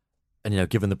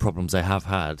 given the problems they have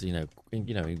had, in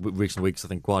recent weeks, I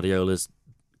think Guardiola's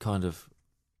kind of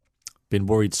been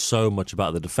worried so much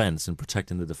about the defence and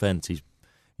protecting the defence. He's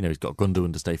got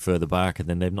Gundogan to stay further back, and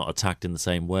then they've not attacked in the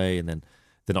same way, and then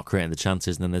they're not creating the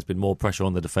chances, and then there's been more pressure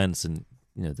on the defence, and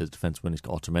the defence when he's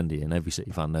got Otamendi, and every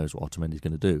City fan knows what Otamendi's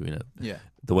going to do.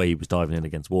 The way he was diving in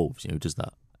against Wolves, does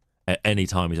that. At any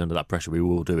time he's under that pressure, he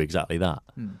will do exactly that.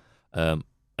 And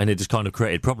it just kind of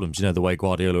created problems, the way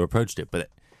Guardiola approached it. But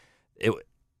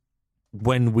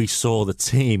when we saw the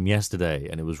team yesterday,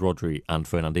 and it was Rodri and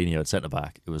Fernandinho at centre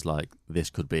back, it was like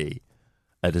this could be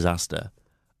a disaster.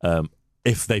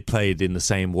 If they played in the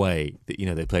same way that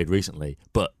they played recently.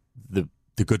 But the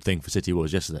good thing for City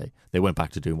was yesterday they went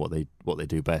back to doing what they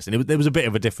do best, and there was a bit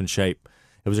of a different shape.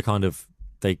 It was a kind of,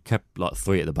 they kept like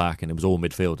 3 at the back, and it was all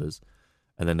midfielders,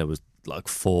 and then there was like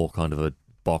 4 kind of a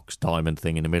box diamond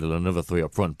thing in the middle, and another 3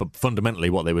 up front. But fundamentally,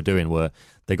 what they were doing were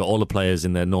they got all the players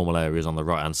in their normal areas on the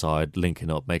right hand side, linking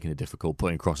up, making it difficult,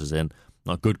 putting crosses in,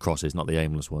 not good crosses, not the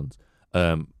aimless ones.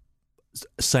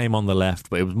 Same on the left,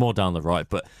 but it was more down the right.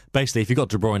 But basically, if you got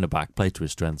De Bruyne back, play to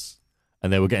his strengths.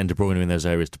 And they were getting De Bruyne in those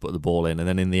areas to put the ball in. And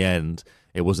then in the end,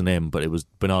 it wasn't him, but it was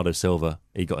Bernardo Silva.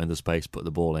 He got in the space, put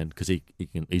the ball in, because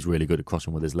he's really good at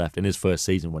crossing with his left. In his first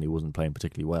season, when he wasn't playing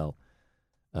particularly well,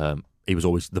 he was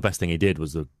always, the best thing he did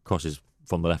was the crosses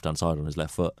from the left-hand side on his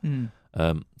left foot.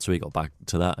 So he got back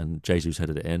to that, and Jesus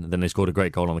headed it in. And then they scored a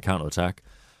great goal on the counter-attack,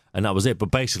 and that was it.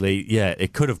 But basically, yeah,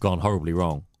 it could have gone horribly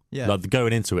wrong. Yeah. Like,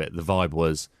 going into it, the vibe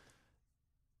was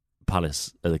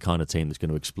Palace are the kind of team that's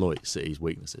going to exploit City's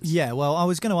weaknesses. Yeah, well, I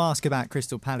was going to ask about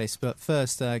Crystal Palace, but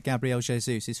first, Gabriel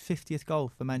Jesus, his 50th goal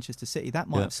for Manchester City. That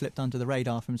might have slipped under the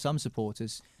radar from some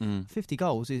supporters. 50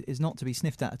 goals is not to be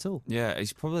sniffed at all. Yeah,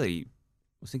 he's probably,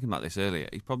 I was thinking about this earlier,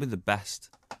 he's probably the best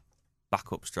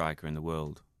backup striker in the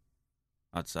world,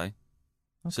 I'd say.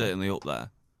 Okay. Certainly up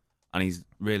there. And he's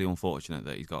really unfortunate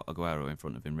that he's got Aguero in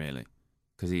front of him, really.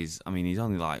 Because he's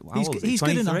only like, wow, he's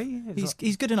good enough.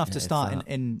 He's good enough to start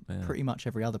in pretty much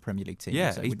every other Premier League team.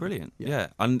 Yeah, he's brilliant. Yeah,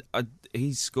 and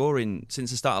he's scoring since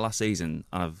the start of last season.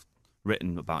 And I've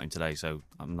written about him today, so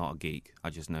I'm not a geek. I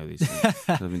just know these things.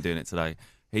 I've been doing it today.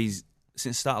 Since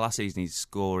the start of last season, he's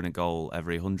scoring a goal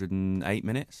every 108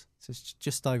 minutes. So it's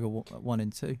just over 1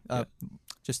 and 2.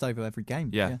 Just over every game.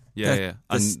 Yeah.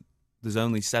 And there's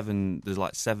only 7. There's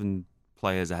like 7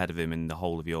 players ahead of him in the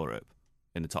whole of Europe,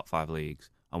 in the top 5 leagues,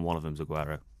 and one of them's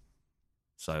Aguero.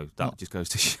 So that just goes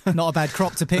to show. Not a bad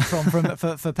crop to pick from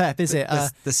for Pep, is it?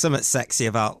 There's something sexy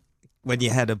about when you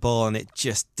head a ball and it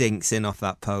just dinks in off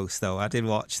that post, though. I did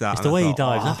watch that. It's the way he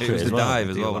dives after it was the dive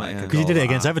as well. Because he did it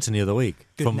against Everton the other week.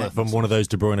 From one of those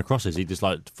De Bruyne crosses. He just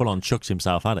like full on chucks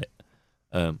himself at it.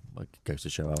 Goes to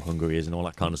show how hungry he is and all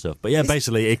that kind of stuff. But yeah,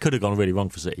 basically it could have gone really wrong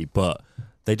for City, but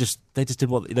they just did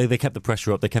what they kept the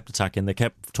pressure up, they kept attacking, they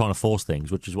kept trying to force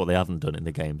things, which is what they haven't done in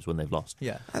the games when they've lost.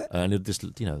 Yeah, and it just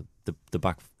the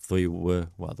back three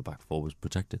the back four was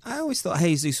protected. I always thought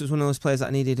Jesus was one of those players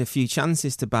that needed a few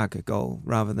chances to bag a goal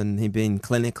rather than him being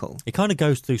clinical. He kind of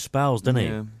goes through spells, doesn't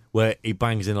he? Where he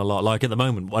bangs in a lot. Like at the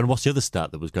moment, and what's the other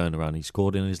stat that was going around? He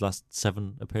scored in his last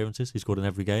 7 appearances. He scored in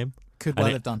every game. Could well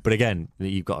have done. But again,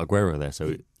 you've got Aguero there,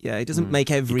 so he doesn't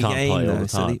make every game though,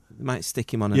 so they might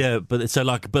stick him on. But at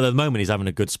the moment he's having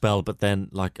a good spell. But then,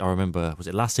 like I remember, was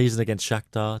it last season against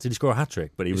Shakhtar? Did he score a hat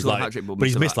trick? But he was like, but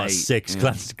he's missed like 6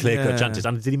 clear cut chances.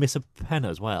 And did he miss a pen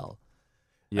as well?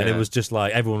 Yeah. And it was just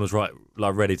like everyone was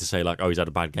ready to say like, oh, he's had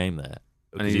a bad game there.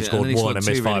 And he scored 1 and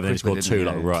missed 5, and then he scored 2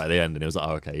 right at the end, and it was like,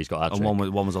 oh, okay, he's got a hat trick.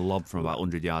 And one was a lob from about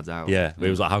 100 yards out. Yeah, it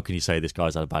was like, how can you say this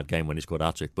guy's had a bad game when he scored a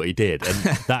hat trick? But he did, and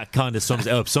that kind of sums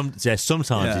it up.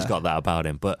 Sometimes he's got that about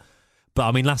him, but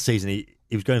I mean, last season he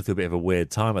was going through a bit of a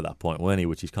weird time at that point, wasn't he?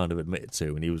 Which he's kind of admitted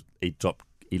to, and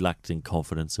he lacked in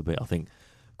confidence a bit. I think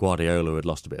Guardiola had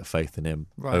lost a bit of faith in him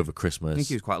over Christmas. I think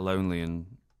he was quite lonely and.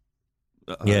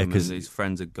 Because his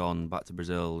friends had gone back to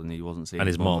Brazil, and he wasn't seeing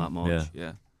his mum that much.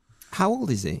 Yeah. How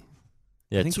old is he?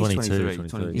 Yeah, I think 22.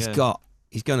 23.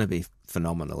 He's going to be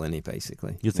phenomenal, isn't he,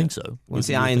 basically? You think so? Once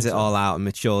he irons it all out and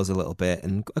matures a little bit,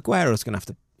 and Aguero's going to have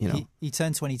to, He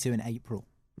turned 22 in April.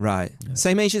 Right. Yeah.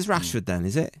 Same age as Rashford then,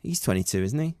 is it? He's 22,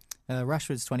 isn't he?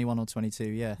 Rashford's 21 or 22,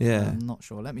 yeah. Yeah. I'm not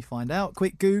sure. Let me find out.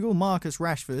 Quick Google. Marcus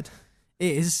Rashford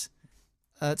is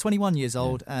 21 years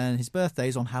old, and his birthday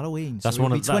is on Halloween. That's so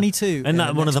one of 22. And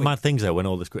that one of the mad things though, when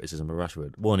all this criticism of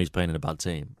Rashford, one, he's playing in a bad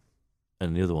team,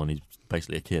 and the other one, he's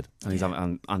basically a kid, and he's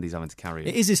having to carry it.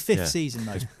 It is his 5th season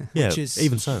though. Which is,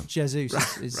 even so,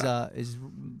 Jesus is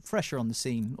fresher on the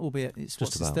scene, albeit it's his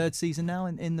 3rd season now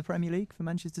in the Premier League for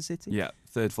Manchester City. Yeah,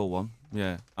 3rd full one.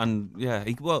 Yeah, and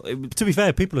to be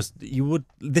fair,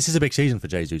 this is a big season for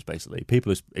Jesus. Basically,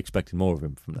 people are expecting more of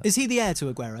him from that. Is he the heir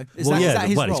to Aguero? Is that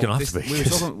his role? He's going to have to be.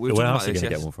 We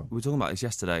were talking about this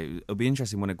yesterday. It'll be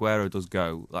interesting when Aguero does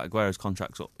go. Like Aguero's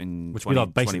contract's up in which will be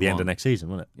like basically the end of next season,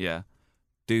 won't it? Yeah.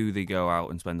 Do they go out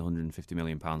and spend £150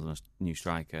 million on a new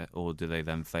striker, or do they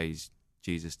then phase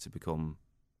Jesus to become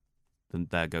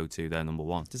their go-to, their number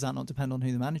one? Does that not depend on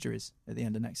who the manager is at the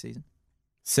end of next season?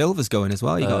 Silva's going as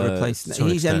well. You got to replace.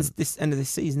 He's end of this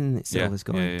season. Silva's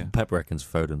going. Yeah. Pep reckons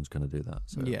Foden's going to do that.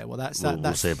 So yeah, well, that's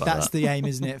the aim,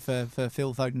 isn't it, for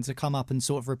Phil Foden to come up and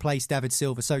sort of replace David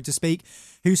Silva, so to speak,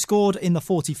 who scored in the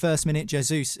 41st minute.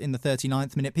 Jesus in the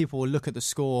 39th minute. People will look at the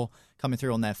score coming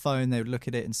through on their phone. They would look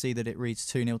at it and see that it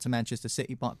reads 2-0 to Manchester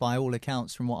City. But by all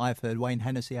accounts, from what I've heard, Wayne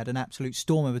Hennessy had an absolute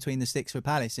stormer between the sticks for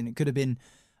Palace, and it could have been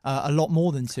a lot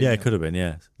more than 2. Yeah, it could have been,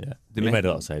 yeah. He made a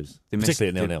lot of saves,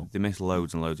 particularly at 0-0. They missed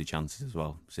loads and loads of chances as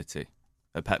well, City.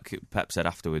 Pep said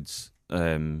afterwards, he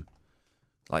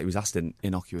was asked an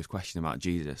innocuous question about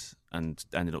Jesus and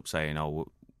ended up saying,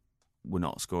 we're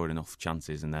not scoring enough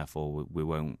chances and therefore we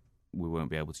won't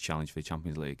be able to challenge for the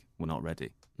Champions League. We're not ready.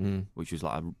 Which was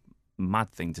like a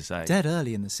mad thing to say. Dead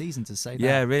early in the season to say that.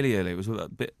 Yeah, really early.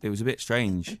 It was a bit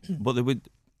strange. But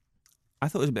I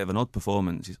thought it was a bit of an odd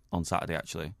performance on Saturday,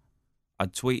 actually. I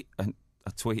tweeted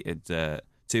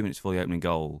 2 minutes before the opening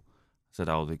goal, said,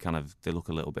 they look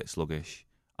a little bit sluggish.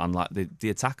 And like the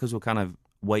attackers were kind of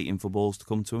waiting for balls to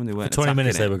come to them. They weren't. For 20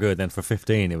 minutes they were good. Then for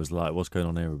 15, it was like, what's going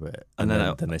on here a bit? And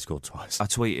then they scored twice. I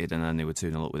tweeted, and then they were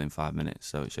 2-0 up within 5 minutes.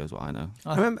 So it shows what I know.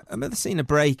 I remember seeing a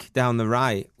break down the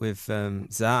right with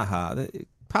Zaha.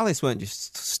 Palace weren't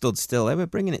just stood still; they were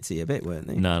bringing it to you a bit, weren't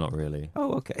they? No, not really.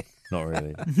 Oh, okay. Not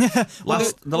really.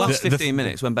 The last 15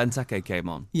 minutes when Benteke came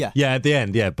on. Yeah, at the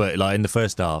end, but like in the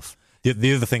first half,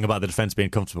 the other thing about the defence being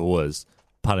comfortable was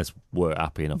Palace were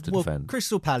happy enough to defend.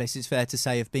 Crystal Palace, it's fair to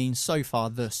say, have been so far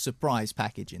the surprise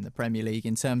package in the Premier League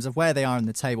in terms of where they are in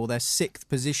the table. They're 6th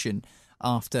position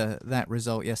after that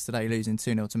result yesterday, losing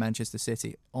 2-0 to Manchester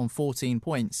City on 14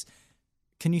 points.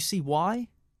 Can you see why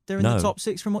they're in the top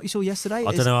 6 from what you saw yesterday?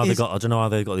 I don't know how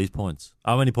they got these points.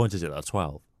 How many points is it? That's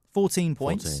 12. 14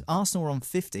 points. 14. Arsenal are on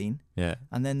 15. Yeah.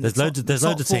 And then there's loads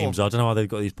of teams. I don't know how they've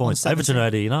got these points. Everton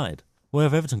are United. Where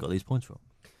have Everton got these points from?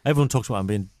 Everyone talks about them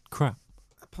being crap.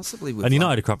 Possibly with and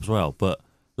United are crap as well, but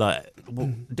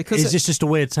because is this just a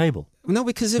weird table? No,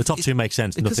 because the top 2 make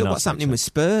sense. Because nothing of what's happening with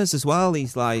Spurs as well.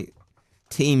 These like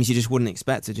teams you just wouldn't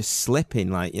expect are just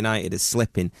slipping. Like United is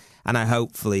slipping, and I'm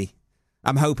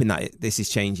hoping that this is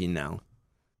changing now.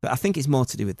 But I think it's more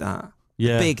to do with that.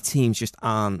 Yeah, the big teams just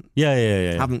aren't.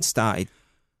 Haven't started.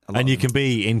 And you can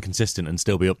be inconsistent and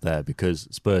still be up there because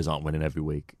Spurs aren't winning every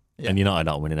week. Yeah. And United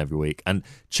aren't winning every week, and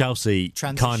Chelsea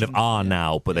kind of are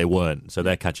now, but they weren't, so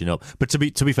they're catching up. But to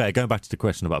be fair, going back to the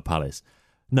question about Palace,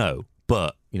 no,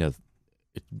 but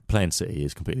playing City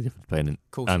is completely different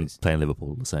to playing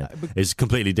Liverpool. The same, it's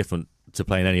completely different to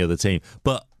playing any other team.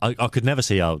 But I could never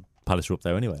see how Palace were up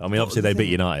there anyway. I mean, obviously they beat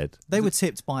United. They were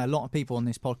tipped by a lot of people on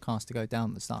this podcast to go down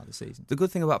at the start of the season. The good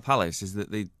thing about Palace is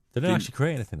that they don't actually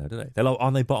create anything, though, do they?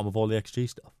 Aren't they bottom of all the XG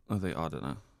stuff? I don't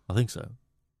know. I think so.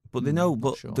 But they know.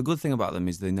 But sure. The good thing about them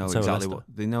is they know exactly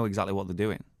what they're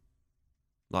doing.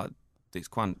 Like it's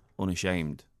quite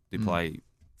unashamed. They play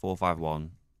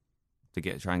 4-5-1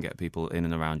 to try and get people in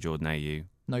and around Jordan Ayew.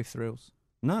 No thrills.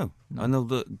 No. And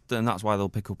that's why they'll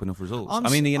pick up enough results. I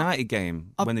mean, the United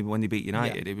game when they beat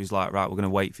United, it was like, right, we're going to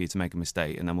wait for you to make a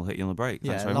mistake, and then we'll hit you on the break.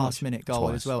 Thanks very last much. Minute goal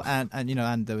as well,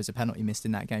 and there was a penalty missed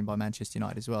in that game by Manchester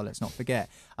United as well. Let's not forget.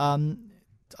 I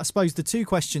suppose the 2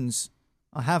 questions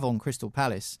I have on Crystal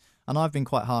Palace, and I've been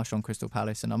quite harsh on Crystal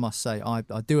Palace, and I must say I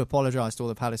do apologise to all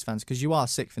the Palace fans because you are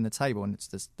 6th in the table, and it's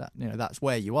just that that's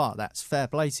where you are. That's fair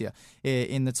play to you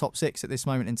in the top 6 at this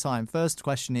moment in time. First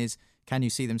question is, can you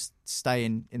see them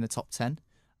staying in the top 10?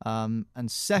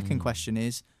 And second question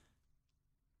is,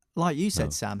 like you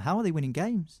said, Sam, how are they winning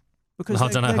games? Because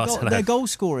their goal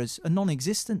scorers are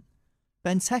non-existent.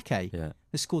 Benteke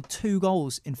has scored 2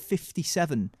 goals in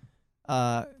 57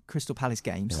 Crystal Palace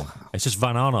games. Yeah. It's just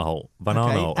Van Aanholt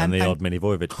and the odd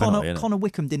Milivojevic penalty. Connor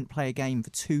Wickham didn't play a game for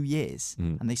 2 years,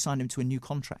 and they signed him to a new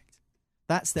contract.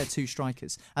 That's their 2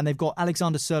 strikers, and they've got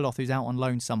Alexander Sørloth, who's out on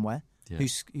loan somewhere,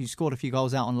 who's scored a few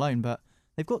goals out on loan. But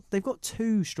they've got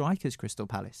 2 strikers, Crystal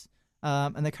Palace,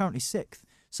 and they're currently 6th.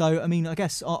 So I mean, I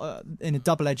guess in a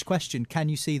double-edged question, can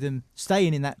you see them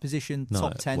staying in that position,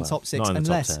 top 10, top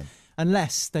 6,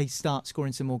 unless they start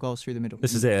scoring some more goals through the middle?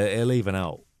 This is it. It'll even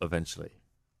out eventually.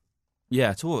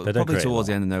 Yeah, probably towards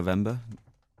the end of November.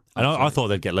 And I thought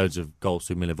they'd get loads of goals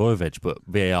through Milivojevic, but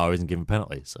VAR isn't giving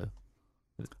penalties. So,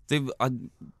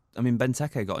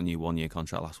 Benteke got a new 1-year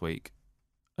contract last week,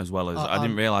 as well as I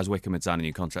didn't realise Wickham had signed a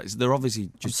new contract. They're obviously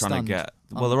just trying to get.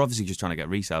 Well, they're obviously just trying to get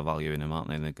resale value in him, aren't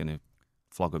they? And they're going to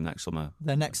flog them next summer.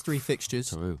 Their next 3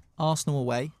 fixtures: Arsenal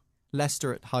away,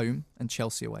 Leicester at home, and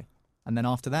Chelsea away. And then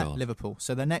after that, Liverpool.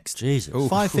 So the next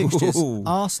 5 fixtures,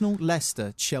 Arsenal,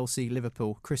 Leicester, Chelsea,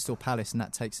 Liverpool, Crystal Palace, and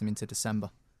that takes them into December.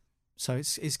 So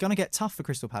it's going to get tough for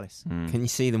Crystal Palace. Can you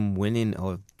see them winning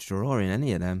or drawing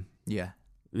any of them? Yeah.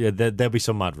 Yeah, there'll be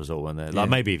some mad result in there. Like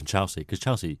maybe even Chelsea, because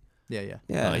Chelsea... Yeah,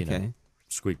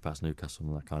 squeak past Newcastle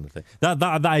and that kind of thing.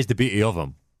 That is the beauty of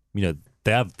them.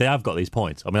 They have got these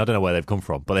points. I mean, I don't know where they've come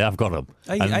from, but they have got them.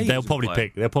 And they'll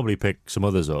probably pick some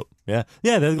others up. Yeah.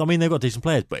 They've got decent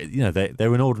players, but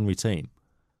they're an ordinary team.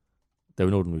 There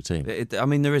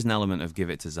is an element of give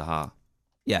it to Zaha.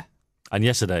 Yeah. And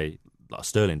yesterday,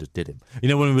 Sterling just did him.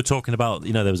 When we were talking about,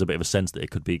 there was a bit of a sense that it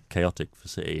could be chaotic for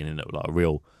City, and like a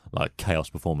real chaos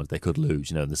performance. They could lose.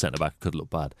 And the centre back could look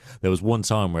bad. There was one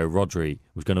time where Rodri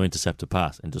was going to intercept a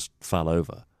pass and just fell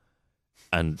over.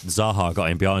 And Zaha got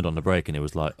in behind on the break, and it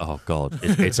was like, oh, God,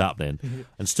 it's happening.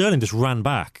 And Sterling just ran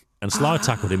back and slide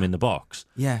tackled him in the box.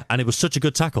 Yeah. And it was such a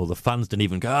good tackle, the fans didn't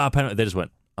even go, penalty. They just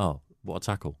went, oh, what a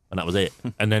tackle. And that was it.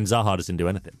 And then Zaha just didn't do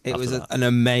anything. It was an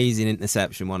amazing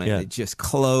interception, wasn't it? Yeah. It just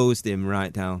closed him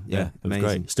right down. Yeah, it was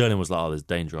great. Sterling was like, oh, there's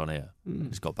danger on here.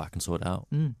 Just got back and sorted out.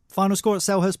 Final score at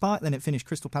Selhurst Park, then it finished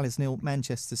Crystal Palace 0,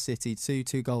 Manchester City 2.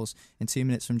 2 goals in 2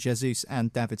 minutes from Jesus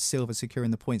and David Silva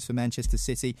securing the points for Manchester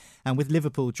City. And with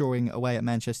Liverpool drawing away at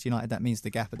Manchester United, that means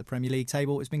the gap at the Premier League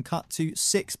table has been cut to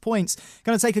 6 points.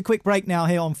 Going to take a quick break now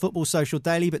here on Football Social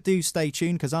Daily, but do stay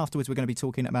tuned because afterwards we're going to be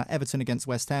talking about Everton against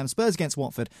West Ham, Spurs against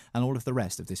Watford, and all of the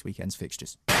rest of this weekend's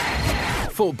fixtures.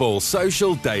 Football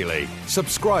Social Daily.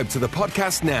 Subscribe to the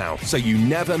podcast now so you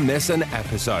never miss an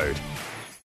episode.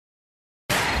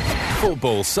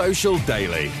 Football Social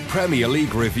Daily Premier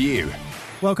League Review.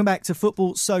 Welcome back to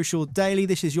Football Social Daily.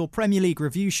 This is your Premier League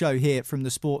review show here from the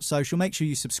Sports Social. Make sure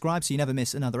you subscribe so you never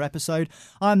miss another episode.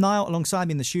 I'm Niall. Alongside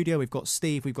me in the studio, we've got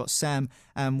Steve, we've got Sam,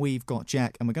 and we've got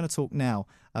Jack. And we're going to talk now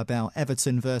about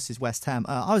Everton versus West Ham.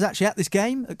 I was actually at this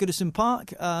game at Goodison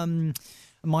Park.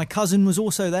 My cousin was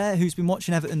also there, who's been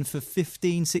watching Everton for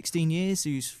 15, 16 years.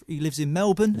 He lives in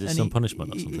Melbourne. Is it some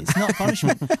punishment or something? It's not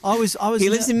punishment. He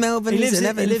lives in Melbourne. He lives in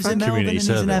Melbourne, and he's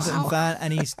an Everton Wow. fan,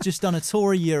 and he's just done a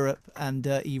tour of Europe, and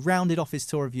he rounded off his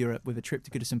tour of Europe with a trip to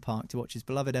Goodison Park to watch his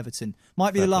beloved Everton.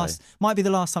 Might be the last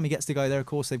time he gets to go there. Of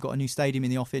course, they've got a new stadium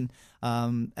in the offing,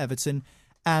 Everton,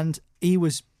 and he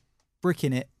was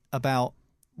bricking it about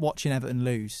watching Everton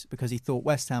lose because he thought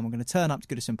West Ham were going to turn up to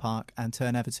Goodison Park and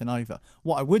turn Everton over.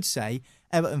 What I would say,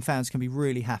 Everton fans can be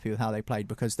really happy with how they played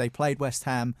because they played West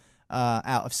Ham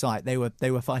out of sight. They were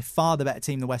by far the better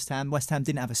team than West Ham. West Ham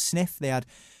didn't have a sniff. They had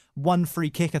one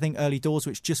free kick, I think, early doors,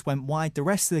 which just went wide. The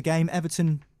rest of the game,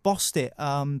 Everton bossed it.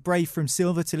 Brave from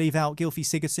Silva to leave out Gylfi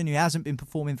Sigurdsson, who hasn't been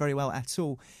performing very well at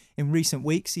all in recent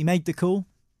weeks. He made the call.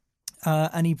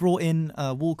 And he brought in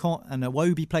Walcott, and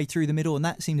Iwobi played through the middle, and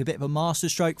that seemed a bit of a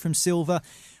masterstroke from Silva.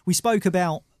 We spoke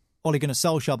about Ole Gunnar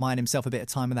Solskjaer buying himself a bit of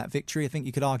time with that victory. I think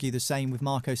you could argue the same with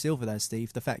Marco Silva there,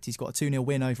 Steve. The fact he's got a 2-0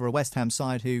 win over a West Ham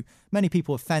side who many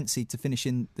people have fancied to finish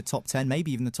in the top 10,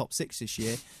 maybe even the top 6 this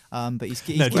year. But he's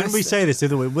didn't we say this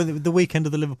the weekend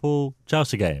of the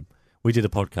Liverpool-Chelsea game? We did a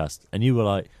podcast, and you were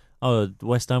like,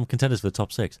 West Ham contenders for the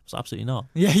top 6. It's absolutely not.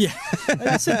 Yeah.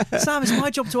 Listen, Sam, it's my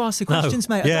job to ask the questions,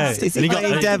 mate. Yeah. Is he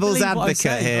playing devil's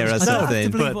advocate here or something?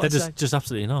 But they're just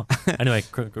absolutely not. Anyway,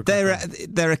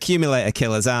 they're accumulator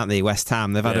killers, aren't they, West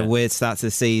Ham? They've had a weird start to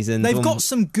the season. They've got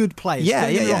some good players.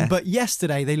 Yeah. But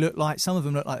yesterday, some of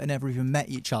them looked like they never even met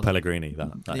each other. Pellegrini,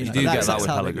 you do get that with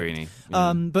Pellegrini.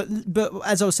 But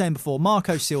as I was saying before,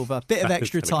 Marco Silva, bit of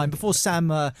extra time before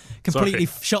Sam completely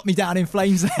shot me down in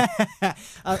flames there.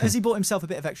 Has he bought himself a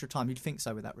bit of extra time? You'd think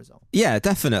so with that result. Yeah,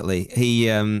 definitely.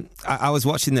 He, I was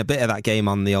watching a bit of that game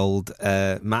on the old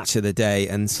match of the day,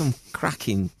 and some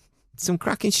cracking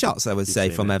shots, I would say,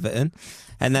 from Everton.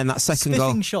 And then that second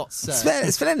goal, shots,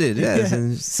 splendid.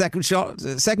 Yeah.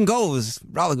 Second goal was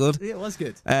rather good. Yeah, it was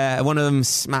good. One of them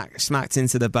smacked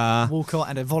into the bar. Walcott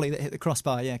and a volley that hit the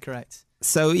crossbar. Yeah, correct.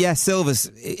 So, yeah,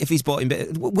 Silva's, if he's bought him,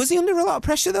 was he under a lot of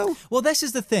pressure, though? Well, this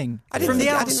is the thing. From the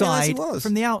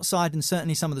outside, and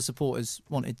certainly some of the supporters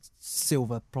wanted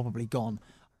Silva probably gone.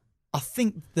 I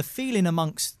think the feeling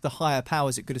amongst the higher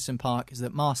powers at Goodison Park is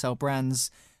that Marcel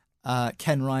Brands,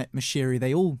 Ken Wright, Mashiri,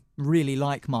 they all really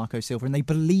like Marco Silva and they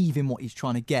believe in what he's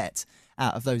trying to get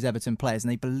out of those Everton players,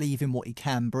 and they believe in what he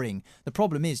can bring. The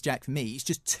problem is, Jack, for me, he's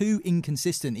just too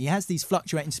inconsistent. He has these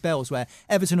fluctuating spells where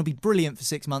Everton will be brilliant for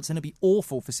 6 months and he'll be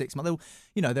awful for 6 months.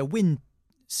 They'll win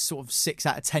sort of 6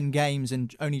 out of 10 games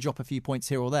and only drop a few points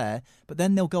here or there, but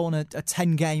then they'll go on a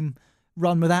 10-game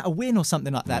run without a win or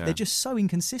something like that. Yeah. They're just so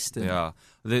inconsistent. Yeah,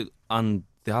 they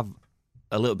have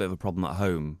a little bit of a problem at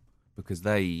home because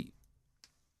Everton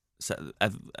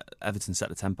set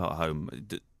the tempo at home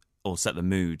or set the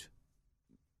mood.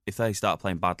 If they start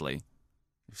playing badly,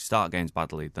 if you start games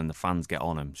badly, then the fans get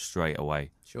on them straight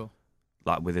away. Sure.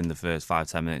 Like within the first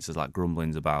 5-10 minutes, there's like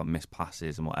grumblings about missed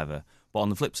passes and whatever. But on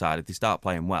the flip side, if they start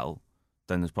playing well,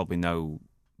 then there's probably no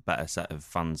better set of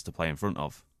fans to play in front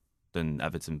of than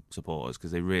Everton supporters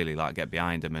because they really get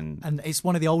behind them. And it's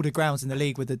one of the older grounds in the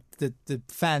league where the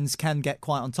fans can get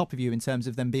quite on top of you in terms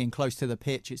of them being close to the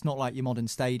pitch. It's not like your modern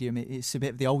stadium. It's a bit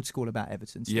of the old school about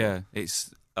Everton. Still. Yeah, it's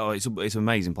an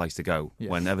amazing place to go. Yeah.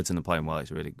 When Everton are playing well.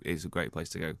 It's a great place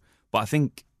to go. But I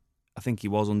think he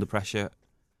was under pressure.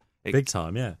 Big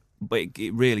time, yeah. But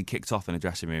it really kicked off in the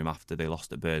dressing room after they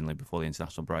lost at Burnley before the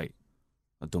international break.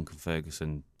 Duncan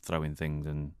Ferguson throwing things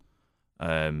and.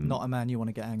 Not a man you want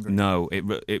to get angry. No,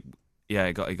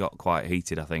 it got quite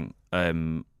heated, I think.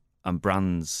 And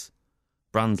Brands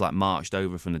marched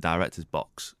over from the director's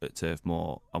box at Turf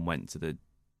Moor and went to the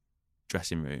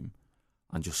dressing room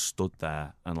and just stood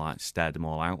there and stared them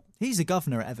all out. He's the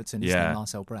governor at Everton, isn't he,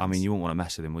 Marcel Brands? I mean, you wouldn't want to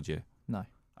mess with him, would you? No.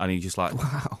 And he just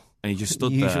wow. And he just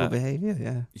stood usual behaviour,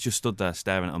 yeah. He just stood there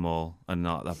staring at them all, and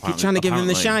keep trying to give him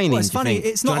the shiny. Well, it's funny.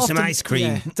 It's not often some ice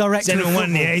cream. Yeah, director Does anyone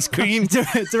want the ice cream?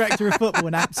 Director of football,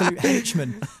 an absolute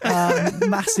henchman,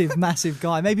 massive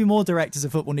guy. Maybe more directors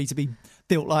of football need to be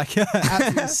built like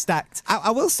absolutely stacked. I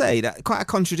will say that quite a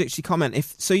contradictory comment.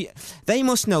 They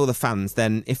must know, the fans.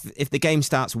 Then, if the game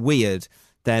starts weird,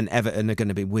 then Everton are going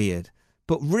to be weird.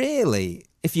 But really,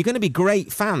 if you're going to be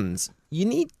great fans, you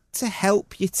need to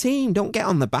help your team. Don't get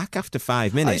on the back after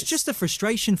 5 minutes. It's just a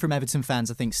frustration from Everton fans,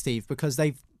 I think, Steve, because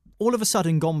they've all of a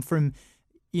sudden gone from,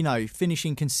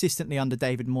 finishing consistently under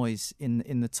David Moyes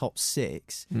in the top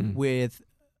 6 with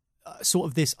sort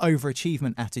of this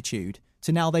overachievement attitude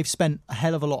to now they've spent a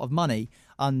hell of a lot of money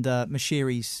under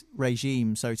Moshiri's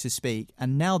regime, so to speak,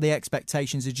 and now the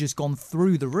expectations have just gone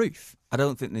through the roof. I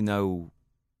don't think they know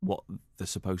what they're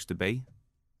supposed to be.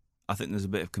 I think there's a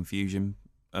bit of confusion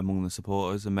among the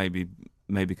supporters, and maybe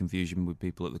confusion with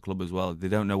people at the club as well. They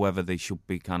don't know whether they should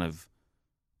be kind of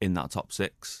in that top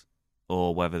 6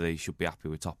 or whether they should be happy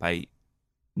with top 8.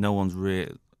 No one's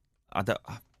really. I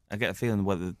get a feeling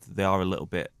whether they are a little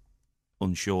bit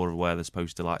unsure of where they're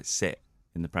supposed to sit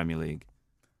in the Premier League.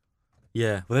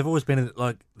 Yeah, well, they've always been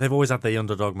they've always had the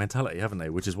underdog mentality, haven't they?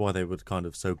 Which is why they were kind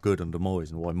of so good under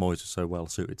Moyes, and why Moyes was so well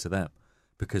suited to them,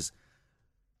 because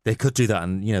they could do that,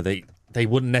 and they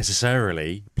wouldn't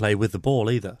necessarily play with the ball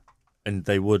either, and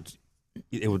it would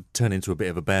turn into a bit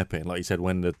of a bear pit. Like you said,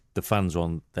 when the fans are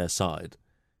on their side,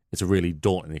 it's a really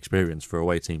daunting experience for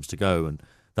away teams to go, and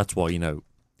that's why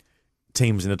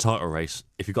teams in a title race,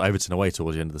 if you've got Everton away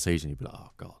towards the end of the season, you'd be like,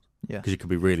 oh god, because it could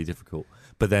be really difficult.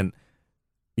 But then,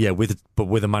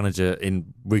 with a manager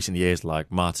in recent years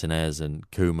like Martinez and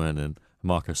Koeman and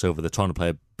Marco Silva, they're trying to play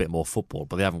a bit more football,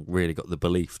 but they haven't really got the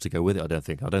belief to go with it. I don't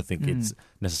think it's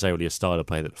necessarily a style of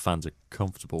play that the fans are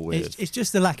comfortable with. It's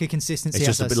just the lack of consistency. It's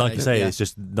just a bit, like you say, it's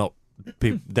just not.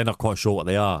 They're not quite sure what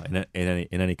they are in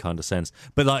any kind of sense.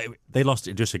 But they lost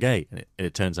it just Gay, and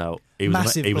it turns out he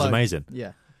was amazing.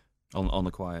 Yeah, on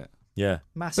the quiet. Yeah,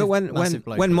 massive.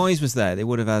 But when Moyes was there, they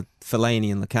would have had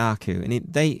Fellaini and Lukaku,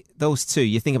 and those two.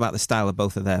 You think about the style of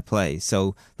both of their plays.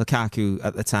 So Lukaku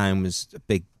at the time was a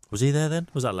big. Was he there then?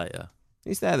 Was that later?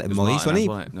 He's there then, Moyes, wasn't he?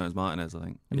 No, it was Martinez, I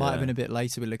think. It might have been a bit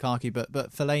later with Lukaku, but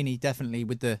Fellaini definitely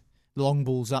with the long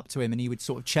balls up to him, and he would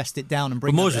sort of chest it down and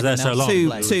bring. But Moyes was there so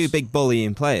long. Two big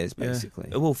bullying players, basically.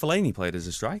 Yeah. Well, Fellaini played as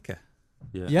a striker.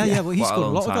 Yeah. Well, he scored a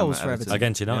lot of goals for Everton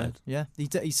against United. Yeah,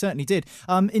 he certainly did.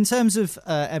 In terms of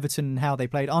Everton and how they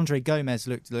played, Andre Gomez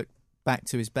looked back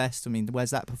to his best. I mean, where's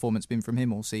that performance been from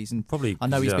him all season? Probably. I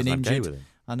know he's been injured.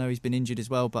 I know he's been injured as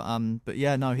well, but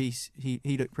yeah, no, he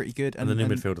looked pretty good. And the new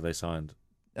midfielder they signed,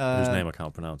 whose name I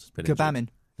can't pronounce, has been Kabamin.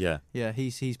 Yeah,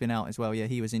 he's been out as well. Yeah,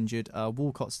 he was injured.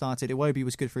 Walcott started. Iwobi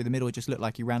was good through the middle. It just looked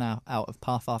like he ran out of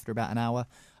puff after about an hour.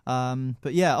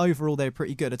 But yeah, overall they were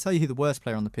pretty good. I tell you who the worst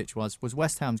player on the pitch was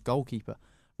West Ham's goalkeeper,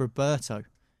 Roberto.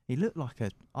 He looked like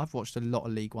I've watched a lot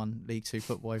of League 1, League 2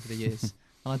 football over the years,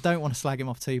 and I don't want to slag him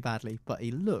off too badly, but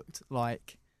he looked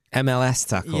like MLS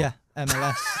tackle. Yeah,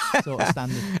 MLS sort of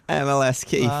standard. MLS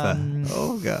keeper.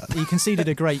 Oh god! He conceded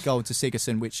a great goal to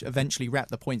Sigurdsson, which eventually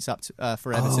wrapped the points up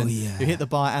for Everton. Who hit the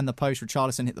bar and the post.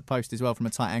 Richarlison hit the post as well from a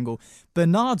tight angle.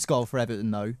 Bernard's goal for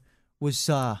Everton, though, was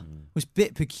a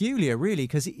bit peculiar, really,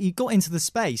 because he got into the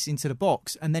space, into the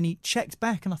box, and then he checked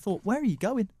back, and I thought, where are you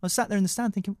going? I was sat there in the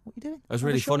stand thinking, what are you doing? It was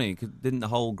really funny, because didn't the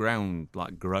whole ground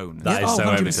groan? That is so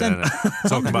 100%. Everton, isn't it?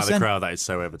 Talking about the crowd, that is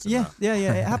so Everton. Yeah,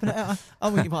 it happened.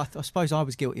 I suppose I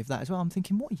was guilty of that as well. I'm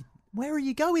thinking, where are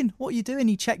you going? What are you doing?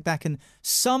 He checked back and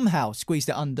somehow squeezed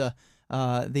it under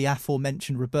the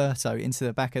aforementioned Roberto into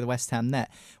the back of the West Ham net.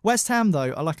 West Ham,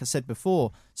 though, like I said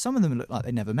before, some of them looked like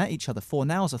they never met each other.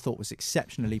 Fornals, I thought, was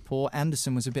exceptionally poor.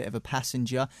 Anderson was a bit of a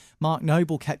passenger. Mark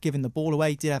Noble kept giving the ball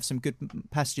away. He did have some good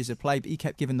passages of play, but he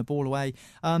kept giving the ball away.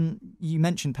 You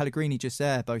mentioned Pellegrini just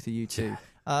there, both of you two.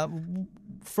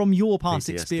 From your past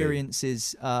PTSD.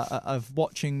 Experiences of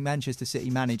watching Manchester City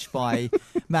managed by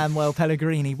Manuel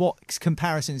Pellegrini, what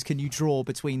comparisons can you draw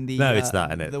between the No, it's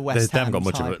that, isn't it? The West Ham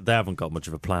they haven't got much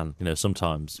of a plan.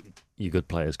 Sometimes your good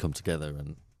players come together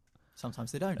and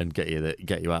sometimes they don't, and get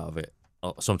you out of it.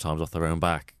 Sometimes off their own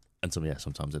back, and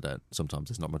sometimes they don't. Sometimes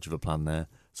there's not much of a plan there.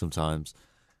 Sometimes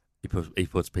he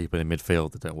puts people in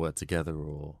midfield that don't work together,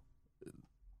 or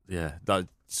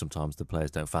sometimes the players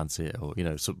don't fancy it, or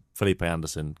so Felipe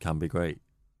Anderson can be great,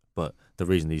 but the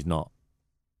reason he's not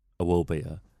a world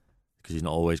beater because he's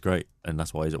not always great, and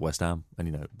that's why he's at West Ham.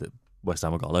 And West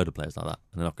Ham have got a load of players like that,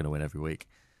 and they're not going to win every week.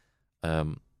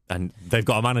 And they've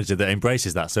got a manager that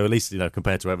embraces that, so at least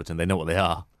compared to Everton, they know what they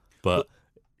are. But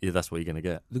that's what you're going to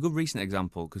get. The good recent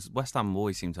example, because West Ham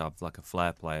always seem to have like a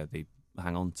flair player. They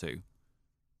hang on to.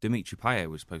 Dimitri Payet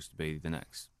was supposed to be the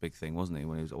next big thing, wasn't he,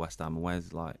 when he was at West Ham? And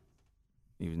where's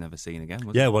he was never seen again,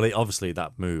 was he? Yeah, well, obviously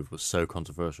that move was so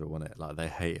controversial, wasn't it? Like, they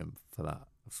hate him for that,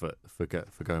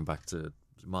 for going back to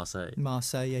Marseille.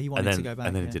 Marseille, yeah, he wanted to go back.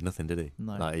 And then he did nothing, did he?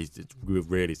 No. Like, he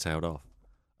really tailed off.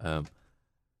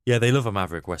 Yeah, they love a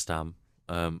maverick, West Ham.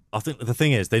 I think the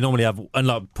thing is, they normally have, and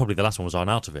like probably the last one was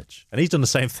Arnautovic, and he's done the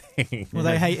same thing. Well,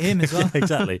 they hate him as well.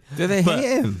 Exactly. Do they hate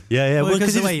him? Yeah. Well,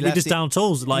 because he just left down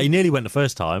tools. Like, he nearly went the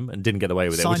first time and didn't get away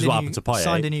with it, which is what happened to Payet.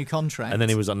 Signed a new contract. And then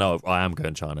he was like, no, I am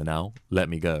going to China now. Let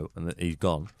me go. And he's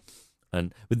gone.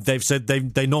 And they've said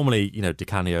they normally, Di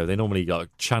Canio, they normally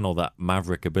channel that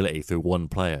maverick ability through one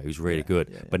player who's really good.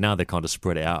 Yeah. But now they kind of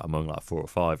spread it out among like 4 or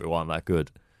 5 who aren't that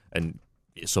good. And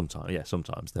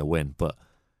sometimes they'll win. But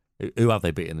who have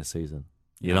they beaten this season?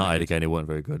 United again, who weren't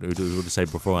very good. Who would have said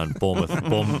beforehand? Bournemouth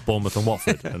and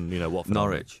Watford. And, Watford.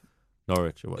 Norwich.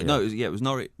 Yeah. No, it was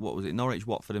Norwich. What was it? Norwich,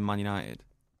 Watford and Man United.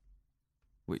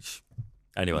 Which...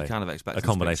 Anyway, you kind of expect a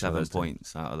combination of 7 of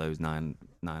points out of those nine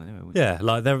anyway. Yeah,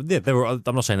 like they were. I'm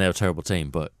not saying they're a terrible team,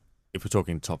 but if we're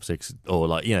talking top 6 or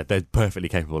they're perfectly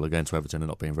capable of going to Everton and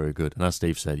not being very good. And as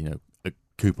Steve said,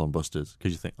 coupon busters,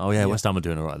 because you think, West Ham are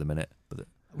doing all right at the minute. But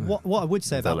what I would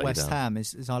say about West Ham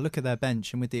is I look at their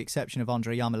bench, and with the exception of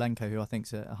Andrei Yarmolenko, who I think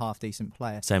is a half decent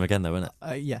player. Same again, though, isn't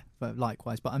it? Yeah, but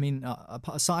likewise. But I mean,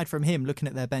 aside from him, looking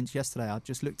at their bench yesterday, I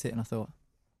just looked at it and I thought,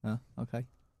 okay,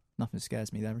 nothing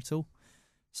scares me there at all.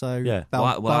 So, yeah.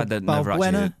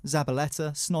 Balbuena,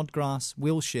 Zabaleta, Snodgrass,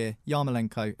 Wilshere,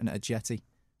 Yarmolenko, and Ajeti.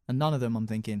 And none of them, I'm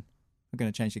thinking, are going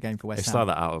to change the game for West Ham. It's like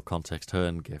that out of context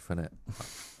turn gif, isn't it?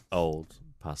 Old,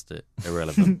 past it,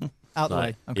 irrelevant. Out the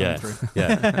way, I'm coming through.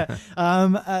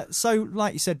 Yeah. So,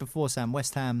 like you said before, Sam,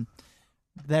 West Ham,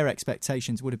 their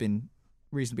expectations would have been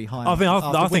reasonably high. I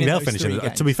think they'll finish in.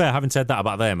 To be fair, having said that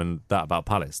about them and that about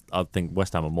Palace, I think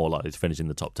West Ham are more likely to finish in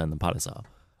the top 10 than Palace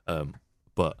are.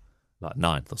 But like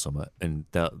 9th or something, and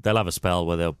they'll have a spell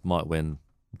where they might win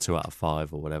 2 out of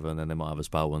 5 or whatever, and then they might have a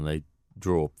spell when they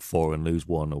draw 4 and lose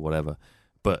 1 or whatever.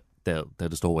 But they'll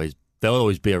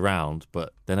always be around,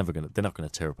 but they're not going to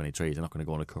tear up any trees. They're not going to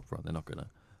go on a cup run. They're not going to.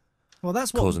 Well,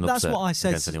 that's what I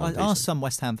said. I asked some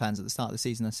West Ham fans at the start of the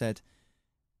season. I said,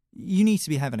 you need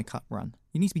to be having a cup run.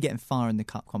 You need to be getting far in the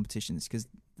cup competitions, because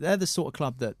they're the sort of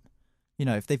club that,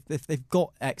 if they've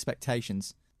got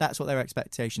expectations, that's what their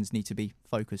expectations need to be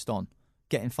focused on,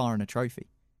 getting far in a trophy.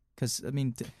 Because, I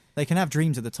mean, they can have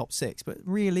dreams of the top 6, but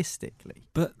realistically...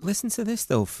 But listen to this,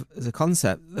 though, as a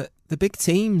concept. The big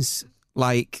teams,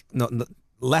 like, not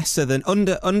lesser than...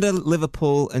 Under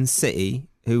Liverpool and City,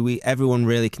 who everyone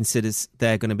really considers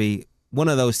they're going to be... One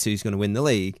of those two is going to win the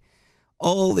league.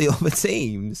 All the other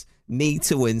teams need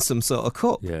to win some sort of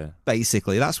cup. Yeah.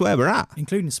 Basically, that's where we're at.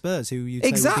 Including Spurs, who you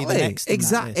say would be the next in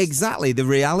that list. Exactly. The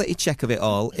reality check of it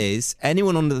all is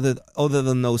anyone other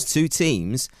than those two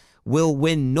teams will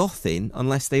win nothing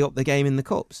unless they up the game in the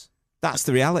cups. That's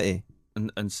the reality.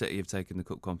 And City have taken the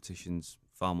cup competitions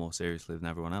far more seriously than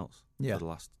everyone else for the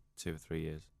last 2 or 3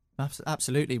 years.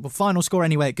 Absolutely. Well, final score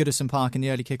anyway at Goodison Park in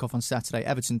the early kickoff on Saturday.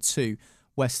 Everton 2.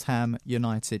 West Ham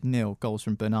United 0. Goals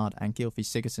from Bernard and Gylfi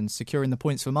Sigurdsson, securing the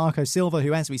points for Marco Silva,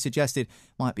 who, as we suggested,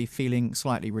 might be feeling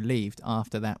slightly relieved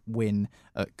after that win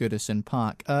at Goodison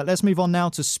Park. Let's move on now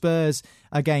to Spurs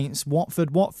against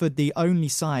Watford. Watford, the only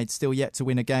side still yet to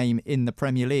win a game in the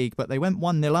Premier League, but they went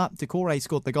 1-0 up. Decore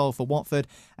scored the goal for Watford,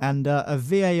 and a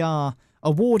VAR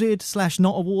awarded /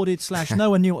 not awarded /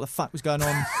 no one knew what the fuck was going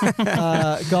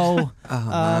on goal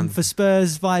for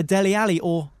Spurs via Dele Alli,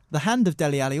 or the hand of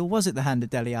Dele Alli, or was it the hand of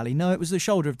Dele Alli? No, it was the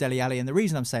shoulder of Dele Alli, and the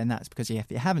reason I'm saying that is because if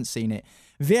you haven't seen it,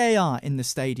 VAR in the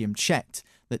stadium checked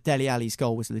that Dele Alli's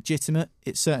goal was legitimate.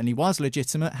 It certainly was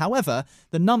legitimate. However,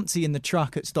 the numpty in the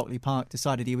truck at Stockley Park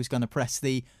decided he was going to press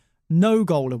the no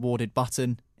goal awarded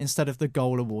button instead of the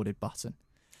goal awarded button.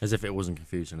 As if it wasn't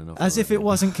confusing enough. As if it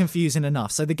wasn't confusing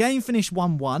enough. So the game finished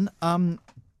 1-1.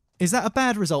 Is that a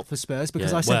bad result for Spurs?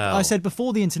 Because I said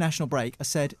before the international break, I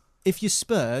said, if you're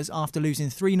Spurs, after losing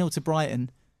 3-0 to Brighton,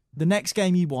 the next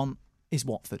game you want is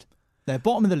Watford. They're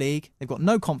bottom of the league. They've got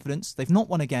no confidence. They've not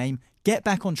won a game. Get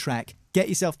back on track. Get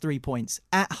yourself 3 points.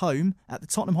 At home, at the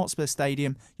Tottenham Hotspur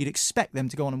Stadium, you'd expect them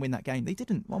to go on and win that game. They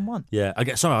didn't. 1-1. Yeah,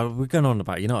 sorry, we're going on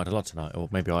about United a lot tonight, or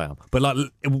maybe I am. But like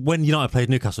when United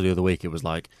played Newcastle the other week, it was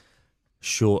like,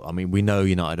 sure, I mean, we know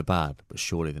United are bad, but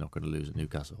surely they're not going to lose at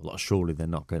Newcastle. Like, surely they're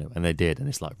not going to. And they did. And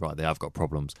it's like, right, they have got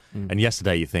problems. And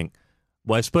yesterday you think,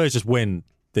 well, if Spurs just win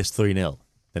this 3-0,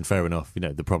 then fair enough.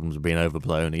 The problems are being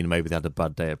overblown. Maybe they had a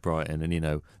bad day at Brighton, and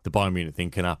the Bayern Munich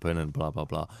thing can happen, and blah blah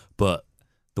blah. But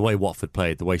the way Watford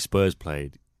played, the way Spurs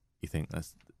played, you think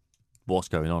what's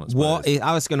going on at Spurs.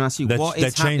 I was going to ask you, what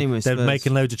is happening with Spurs? They're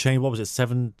making loads of changes. What was it,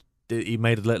 7? He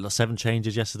made 7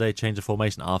 changes yesterday, change of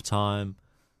formation at half-time.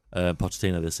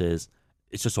 Pochettino, this is.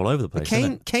 It's just all over the place,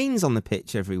 isn't it? Kane's on the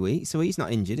pitch every week, so he's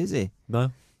not injured, is he?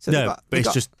 No. So but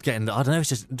it's just getting, I don't know,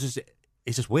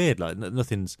 it's just weird. Like,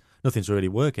 nothing's really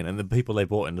working. And the people they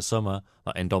bought in the summer,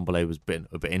 like Ndombele was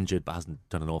a bit injured, but hasn't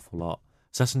done an awful lot.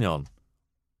 Sessegnon.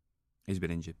 He's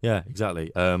been injured. Yeah,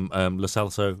 exactly. Lo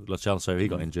Celso, he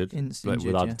got injured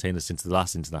with Argentina since the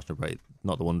last international break.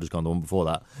 Not the one who's gone, the one before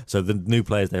that. So the new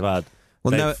players they've had,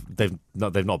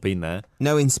 they've not been there.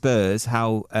 Knowing Spurs,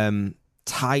 how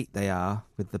tight they are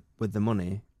with the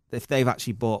money. If they've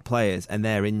actually bought players and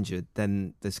they're injured,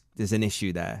 then there's an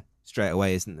issue there straight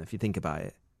away, isn't there? If you think about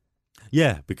it.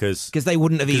 Yeah, because they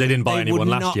wouldn't have. Because they didn't buy anyone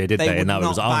last year, did they? And now it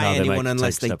was buy anyone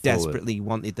unless they desperately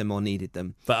wanted them or needed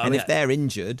them. And if they're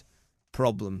injured,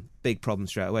 big problem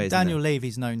straight away. Daniel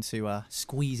Levy's known to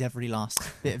squeeze every last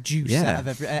bit of juice out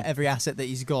of every asset that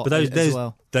he's got. But as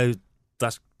well.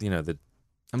 That's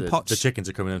the chickens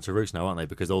are coming into roost now, aren't they?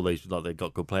 Because all these they've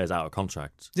got good players out of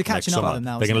contract. They're catching up with them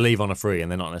now. They're going to leave on a free,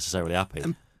 and they're not necessarily happy.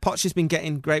 And Poch has been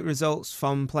getting great results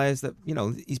from players that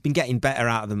he's been getting better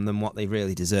out of them than what they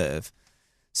really deserve.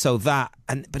 So but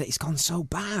it's gone so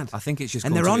bad. I think it's just,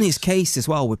 and they're on his case as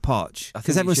well with Poch,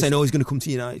 because everyone's saying, "Oh, he's going to come to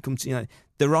United."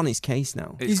 They're on his case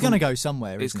now. He's going to go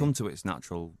somewhere. It's come to its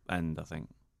natural end. I think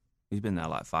he's been there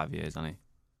like 5 years, hasn't he?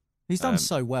 He's done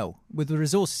so well with the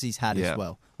resources he's had as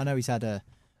well. I know he's had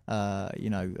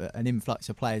an influx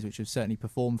of players which have certainly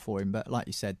performed for him, but like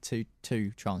you said, two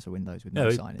transfer windows with no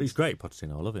signings. He's great,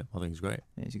 Pochettino. I love him. I think he's great.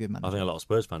 Yeah, he's a good man. I think a lot of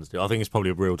Spurs fans do. I think it's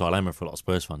probably a real dilemma for a lot of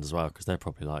Spurs fans as well, because they're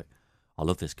probably like, I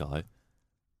love this guy,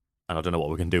 and I don't know what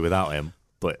we can do without him,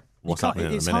 but what's happening in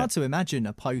a minute? It's hard to imagine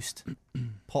a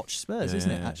post-Poch Spurs,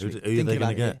 isn't it, actually? Who are they going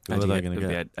to get? Who are they going to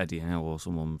get? Eddie Howe or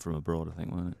someone from abroad, I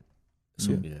think, wasn't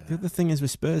it? The other thing is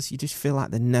with Spurs, you just feel like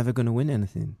they're never going to win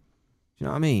anything. Do you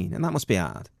know what I mean? And that must be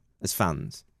hard as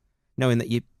fans, knowing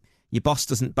that your boss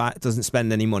doesn't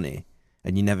spend any money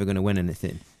and you're never going to win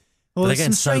anything. Well,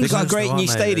 they've got a great new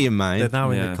stadium, mate. They're now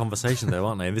in the conversation, though,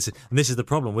 aren't they? And this is the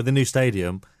problem with the new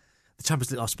stadium. The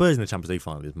Champions League, Spurs in the Champions League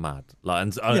final is mad.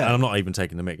 And I'm not even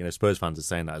taking the mick. Spurs fans are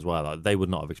saying that as well. Like, they would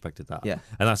not have expected that. Yeah.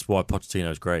 And that's why Pochettino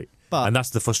is great. And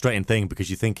that's the frustrating thing, because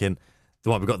you're thinking,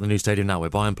 we've got the new stadium now. We're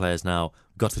buying players now.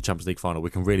 We've got to the Champions League final. We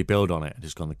can really build on it. And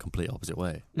it's gone the complete opposite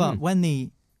way. But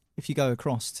if you go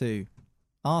across to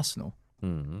Arsenal,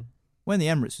 when the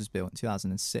Emirates was built in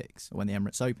 2006, or when the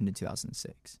Emirates opened in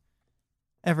 2006,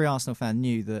 every Arsenal fan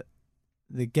knew that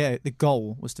the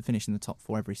goal was to finish in the top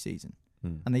 4 every season.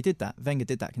 And they did that. Wenger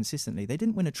did that consistently. They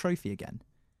didn't win a trophy again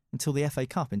until the FA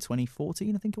Cup in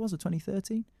 2014, I think it was, or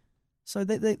 2013. So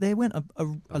they went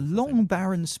a long,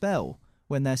 barren spell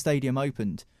when their stadium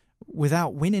opened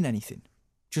without winning anything,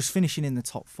 just finishing in the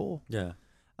top 4. Yeah.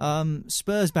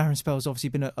 Spurs' barren spell has obviously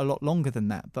been a lot longer than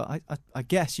that, but I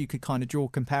guess you could kind of draw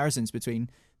comparisons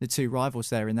between the two rivals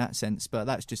there in that sense, but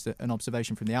that's just an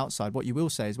observation from the outside. What you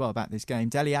will say as well about this game,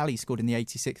 Dele Alli scored in the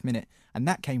 86th minute, and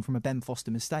that came from a Ben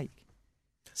Foster mistake.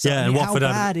 So, and Watford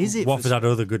had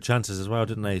other good chances as well,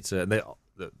 didn't they?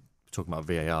 Talking about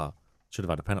VAR, should have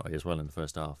had a penalty as well in the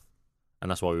first half, and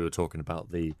that's why we were talking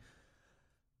about the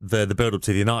build-up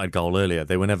to the United goal earlier.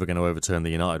 They were never going to overturn the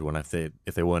United one if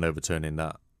they weren't overturning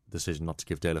that decision not to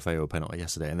give De La Feu a penalty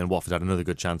yesterday. And then Watford had another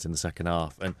good chance in the second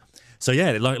half. And so,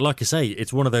 like I say,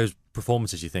 it's one of those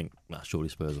performances you think, surely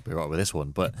Spurs will be right with this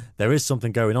one. But there is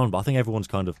something going on. But I think everyone's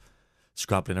kind of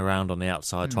scrabbling around on the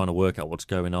outside, trying to work out what's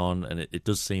going on. And it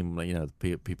does seem like,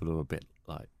 people are a bit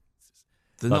like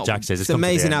Jack says, it's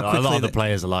amazing how quickly a lot of the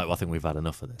players are like, well, I think we've had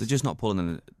enough of this. They're just not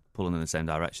pulling in the same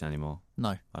direction anymore.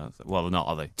 No. Well, they're not,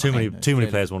 are they? Too many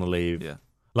players want to leave. Yeah.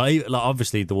 Like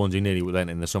obviously the ones who nearly went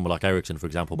in the summer, like Eriksen, for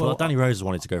example. But Danny Rose has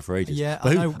wanted to go for ages. Yeah,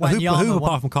 but who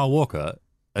apart from Kyle Walker,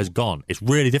 has gone? It's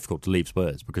really difficult to leave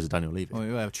Spurs because of Daniel Levy.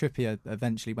 Well, Trippier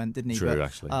eventually went, didn't he? True,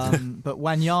 actually. But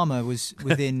Wanyama was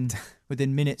within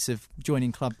minutes of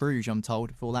joining Club Brugge, I'm told,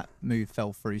 before that move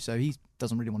fell through. So he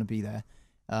doesn't really want to be there.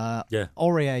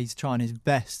 Aurier's trying his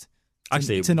best.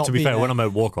 Actually, to be fair, there. when I'm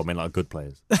at Walker, I mean like good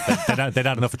players. They'd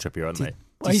had enough of Trippier, hadn't they?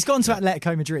 Well, he's gone to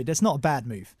Atletico Madrid. That's not a bad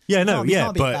move. Yeah, but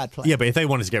if they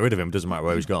wanted to get rid of him, it doesn't matter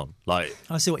where he's gone. Like,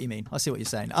 I see what you mean. I see what you're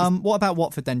saying. What about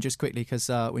Watford then, just quickly, because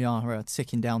we are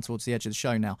ticking down towards the edge of the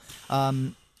show now.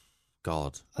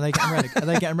 God, are they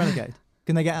getting relegated?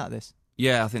 Can they get out of this?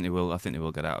 Yeah, I think they will. I think they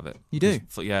will get out of it. You do?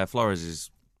 Yeah, Flores is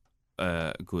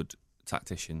a good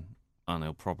tactician, and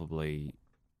he'll probably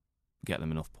get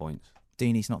them enough points.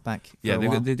 Deeney's not back. Yeah,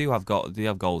 they do have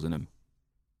goals in them,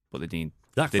 but they need.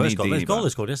 That first goal they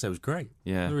scored yesterday was great.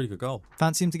 Yeah, a really good goal.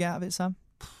 Fancy him to get out of it, Sam?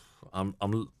 I'm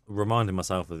reminding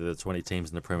myself of the 20 teams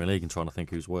in the Premier League and trying to think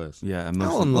who's worse. Yeah, and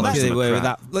how unlucky they were with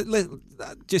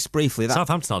that. Just briefly,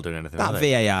 Southampton aren't doing anything. That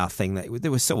VAR thing, they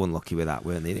were so unlucky with that,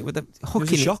 weren't they? It was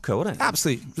a shocker, wasn't it?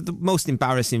 Absolutely, the most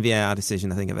embarrassing VAR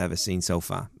decision I think I've ever seen so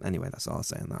far. Anyway, that's all I'll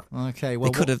say on that. Okay,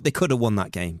 well, they could have won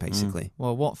that game basically.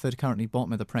 Well, Watford currently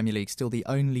bottom of the Premier League, still the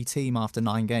only team after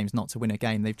 9 games not to win a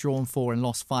game. They've drawn 4 and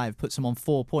lost 5, puts them on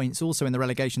 4 points. Also in the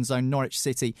relegation zone, Norwich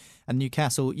City and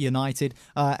Newcastle United.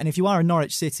 And if you are a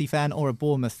Norwich City fan or a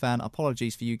Bournemouth fan,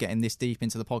 apologies for you getting this deep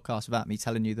into the podcast without me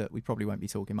telling you that we probably won't be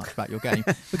talking much about your game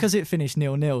because it finished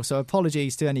 0-0. So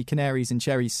apologies to any Canaries and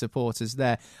Cherries supporters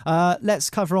there. Let's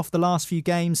cover off the last few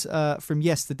games from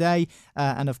yesterday.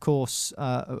 And of course,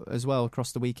 as well,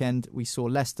 across the weekend, we saw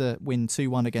Leicester win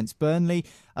 2-1 against Burnley.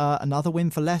 Another win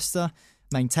for Leicester,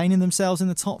 maintaining themselves in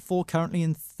the top 4, currently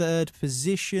in 3rd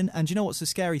position. And do you know what's the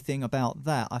scary thing about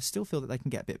that? I still feel that they can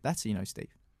get a bit better, Steve.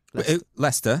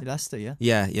 Leicester, yeah.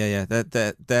 Yeah.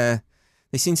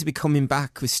 They seem to be coming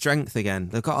back with strength again.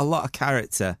 They've got a lot of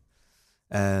character,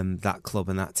 that club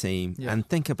and that team. Yeah. And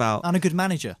think about... And a good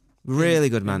manager. Really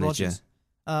good manager.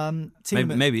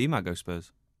 Maybe he might go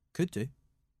Spurs. Could do.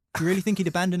 Do you really think he'd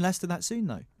abandon Leicester that soon,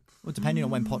 though? Well, depending on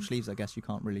when Poch leaves, I guess you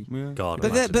can't really... Yeah. God,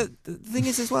 but the thing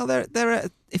is as well,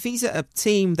 if he's at a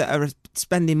team that are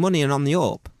spending money and on the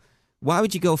up, why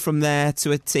would you go from there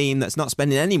to a team that's not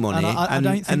spending any money and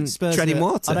treading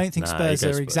water? I don't think Spurs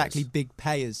are exactly big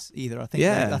payers either. I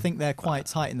think they're quite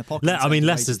tight in the pocket.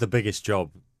 Leicester's the biggest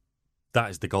job. That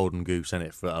is the golden goose, isn't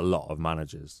it, for a lot of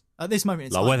managers. At this moment,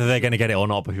 it's like whether they're going to get it or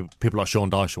not. But people like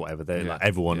Sean Dyche or whatever, they're like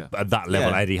everyone at that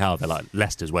level. Eddie Howe, they're like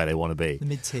Leicester's where they want to be. The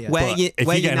mid-tier. If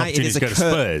you get an opportunity to go to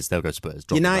Spurs, they'll go Spurs.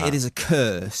 United is a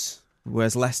curse,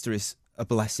 whereas Leicester is a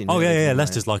blessing. Oh yeah.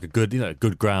 Leicester's like a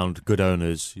good ground, good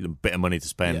owners, bit of money to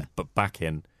spend, but back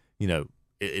in,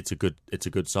 it's a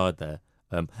good side there.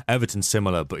 Everton's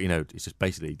similar, but it's just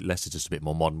basically Leicester's just a bit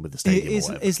more modern with the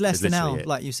stadium. Is Leicester now,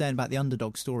 like you're saying about the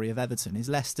underdog story of Everton? Is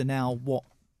Leicester now what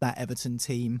that Everton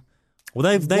team? Well,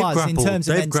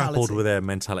 they've grappled with their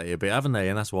mentality a bit, haven't they?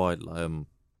 And that's why.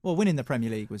 Well, winning the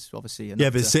Premier League was obviously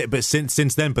but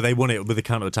since then, but they won it with a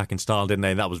counter-attacking style, didn't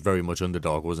they? And that was very much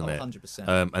underdog, wasn't it?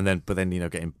 100%. And then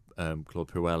getting Claude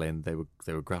Puel in, they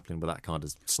were grappling with that kind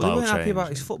of style change. They weren't happy about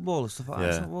his football and stuff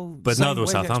like that. Well, but neither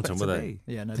was Southampton, were they?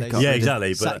 Yeah, no,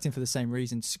 exactly. Sacked him for the same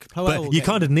reasons. But you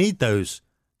kind of need those.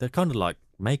 They're kind of like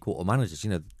make-water managers,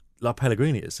 like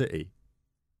Pellegrini at City,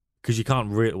 because you can't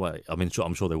really. Well, I mean,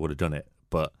 I'm sure they would have done it,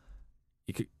 but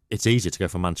it's easier to go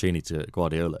from Mancini to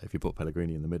Guardiola if you put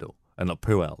Pellegrini in the middle, and like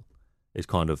Puel. It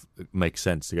makes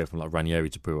sense to go from like Ranieri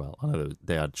to Puel. I know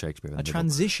they had Shakespeare. A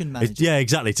transition manager. Yeah,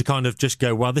 exactly. To kind of just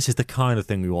go, well, this is the kind of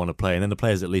thing we want to play, and then the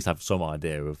players at least have some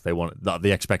idea of they want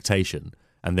the expectation,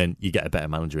 and then you get a better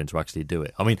manager in to actually do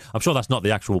it. I mean, I'm sure that's not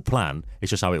the actual plan. It's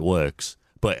just how it works.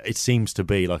 But it seems to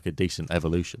be like a decent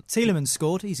evolution. Tielemans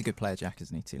scored. He's a good player, Jack,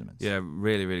 isn't he, Tielemans? Yeah,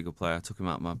 really, really good player. I took him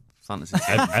out of my fantasy.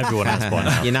 Everyone has by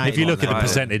now. If you look at the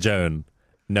percentage own,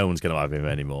 no one's going to have him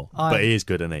anymore. But he is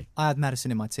good, isn't he? I had Maddison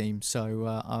in my team, so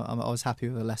I was happy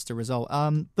with the Leicester result.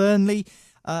 Burnley...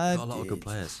 got a lot of good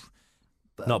players.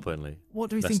 Not Burnley.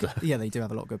 What do we think? Yeah, they do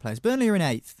have a lot of good players. Burnley are in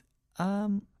 8th.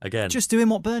 Again, just doing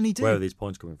what Burnley do. Where are these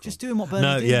points coming from? Just doing what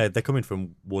Burnley do. Yeah, they're coming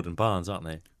from Wood and Barnes, aren't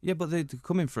they? Yeah, but they're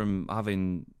coming from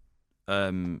having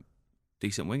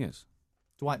decent wingers.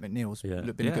 Dwight McNeil's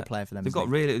been a good player for them.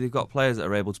 They've got players that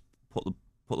are able to put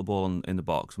the ball in the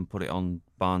box and put it on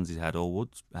Barnes' head or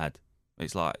Wood's head.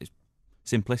 It's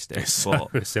simplistic. It's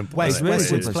but simple.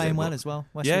 Westwood's playing well as well.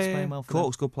 Westwood's playing well for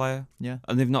Cork's a good player. Yeah,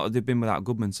 and they've been without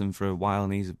Goodmanson for a while,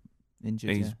 and he's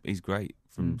injured. He's great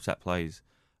from set plays.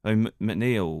 I mean,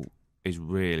 McNeil is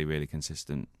really, really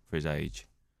consistent for his age,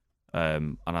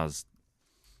 and has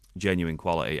genuine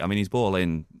quality. I mean, his ball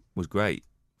in was great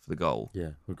for the goal. Yeah,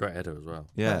 a great header as well.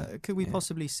 Yeah. Could we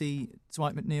possibly see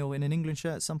Dwight McNeil in an England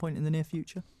shirt at some point in the near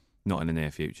future? Not in the near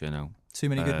future, no. Too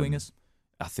many good wingers?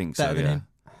 I think better so, than him?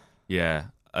 Yeah.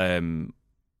 I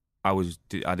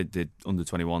did the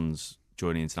under-21s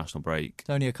during the international break.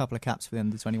 Only a couple of caps for the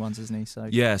under-21s, isn't he? So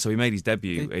yeah, so he made his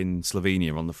debut in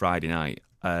Slovenia on the Friday night,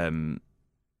 and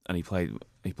he played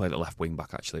at left wing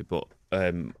back actually, but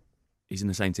he's in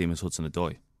the same team as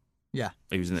Hudson-Odoi. Yeah,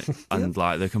 he was in it, and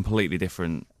like they're completely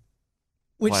different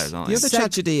players, aren't they? The other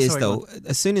tragedy is though,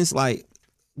 as soon as like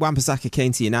Wan-Bissaka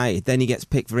came to United, then he gets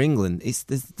picked for England.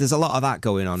 There's a lot of that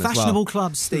going on as well. Fashionable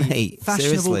clubs, Steve. Mate,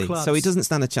 fashionable seriously. clubs. So he doesn't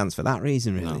stand a chance for that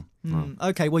reason, really. No.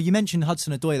 Okay, well, you mentioned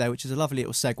Hudson-Odoi there, which is a lovely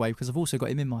little segue because I've also got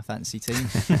him in my fantasy team.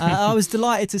 I was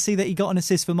delighted to see that he got an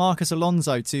assist for Marcus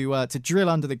Alonso to drill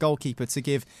under the goalkeeper to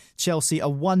give Chelsea a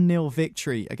 1-0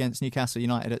 victory against Newcastle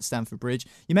United at Stamford Bridge.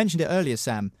 You mentioned it earlier,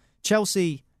 Sam.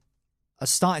 Chelsea are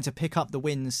starting to pick up the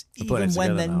wins even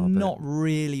when they're not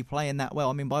really playing that well.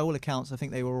 I mean, by all accounts, I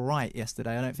think they were all right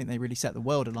yesterday. I don't think they really set the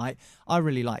world alight. I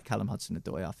really like Callum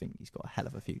Hudson-Odoi. I think he's got a hell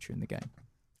of a future in the game.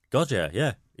 God,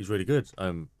 yeah, he's really good.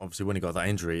 Obviously, when he got that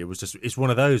injury, it's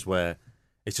one of those where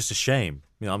it's just a shame.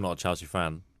 I'm not a Chelsea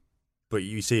fan, but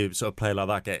you see a sort of player like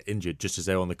that get injured just as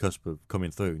they're on the cusp of coming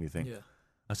through, and you think,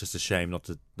 that's just a shame not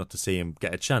to see him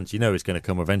get a chance. It's going to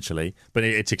come eventually, but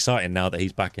it's exciting now that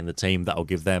he's back in the team. That'll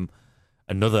give them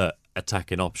another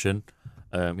attacking option.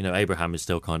 Abraham is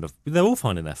still they're all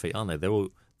finding their feet, aren't they?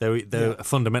 They're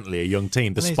fundamentally a young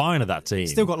team. The spine of that team,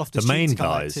 still got Loftus-Cheek the main to come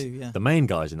back guys, too, the main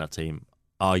guys in that team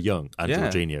are young, and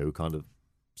Jorginho, who kind of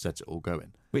sets it all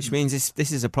going. Which means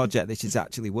this is a project that is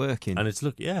actually working. And it's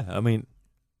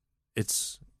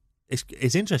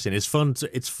it's interesting. It's fun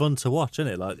to watch, isn't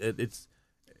it? Like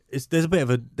there's a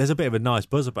bit of a nice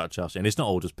buzz about Chelsea, and it's not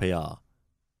all just PR.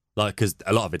 Like, because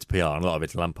a lot of it's PR and a lot of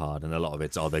it's Lampard and a lot of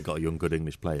it's they've got young, good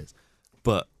English players.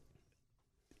 But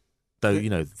though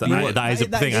that is a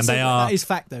thing, and that is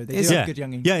fact though. They do have good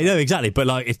young English. Yeah, exactly. But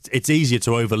like, it's easier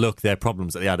to overlook their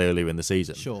problems that they had earlier in the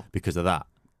season, because of that.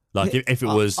 Like if it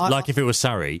was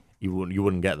Sarri, you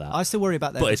wouldn't get that. I still worry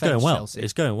about that. But it's going well. Chelsea.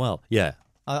 It's going well. Yeah.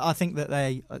 I think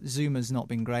that Zuma's not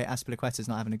been great. Azpilicueta's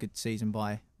not having a good season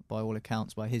by all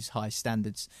accounts, by his high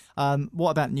standards. What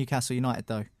about Newcastle United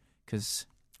though? Because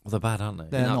they're bad, aren't they?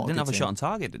 They didn't have a shot on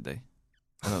target, did they?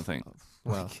 I don't think.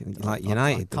 Well, like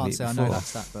United. I can't say I know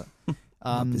that's that,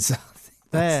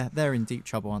 but they're in deep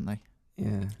trouble, aren't they?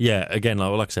 Yeah. Yeah. Again,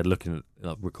 like I said,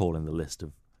 recalling the list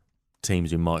of teams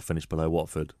who might finish below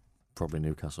Watford, probably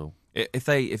Newcastle. If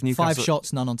Newcastle 5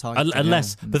 shots, none on target.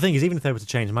 Unless the thing is, even if they were to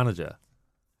change manager,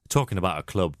 talking about a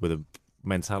club with a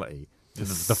mentality.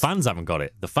 The fans haven't got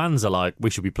it. The fans are like, we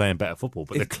should be playing better football,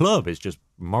 but the club is just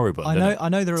moribund. I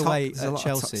know they're away at Chelsea. There's a lot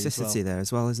of toxicity there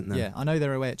as well, isn't there? Yeah, I know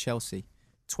they're away at Chelsea.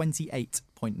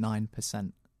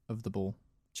 28.9% of the ball.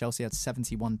 Chelsea had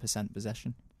 71%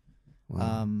 possession,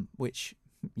 which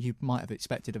you might have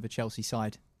expected of a Chelsea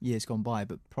side years gone by,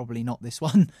 but probably not this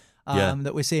one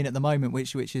that we're seeing at the moment,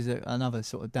 which is another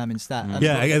sort of damning stat.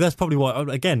 Yeah, that's probably why.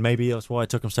 Again, maybe that's why it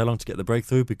took them so long to get the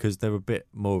breakthrough, because they're a bit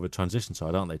more of a transition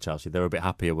side, aren't they? Chelsea, they're a bit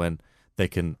happier when they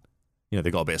can,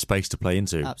 they've got a bit of space to play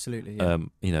into. Absolutely.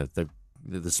 Yeah.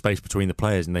 The space between the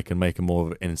players, and they can make a more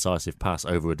of an incisive pass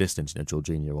over a distance,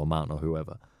 Jorginho or Mount or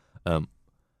whoever.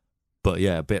 But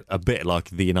yeah, a bit like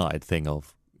the United thing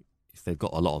of, if they've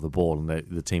got a lot of the ball and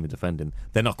the team are defending,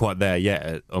 they're not quite there yet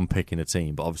at unpicking a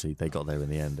team, but obviously they got there in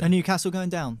the end. And Newcastle going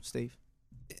down, Steve?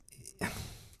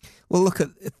 Well, look,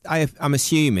 I'm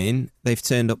assuming they've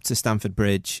turned up to Stamford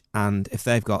Bridge, and if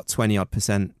they've got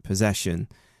 20-odd% possession,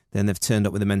 then they've turned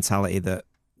up with the mentality that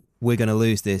we're going to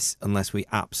lose this unless we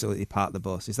absolutely park the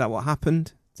bus. Is that what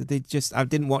happened? Did they just? I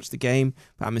didn't watch the game,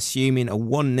 but I'm assuming a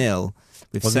 1-0.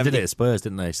 They did it at Spurs,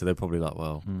 didn't they? So they're probably like,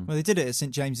 well, well, they did it at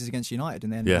St James's against United,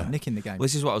 and they ended up nicking the game. Well,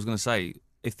 this is what I was going to say.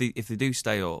 If they do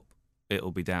stay up,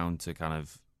 it'll be down to kind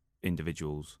of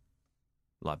individuals,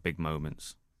 like big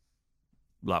moments,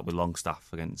 like with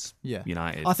Longstaff against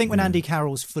United. I think when Andy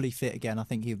Carroll's fully fit again, I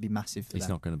think he would be massive for He's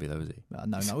not going to be though, is he?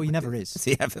 No, he never is. Has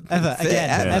he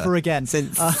ever again.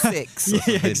 Since 6.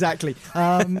 Yeah, exactly.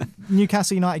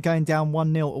 Newcastle United going down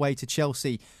 1-0 away to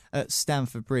Chelsea at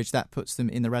Stamford Bridge. That puts them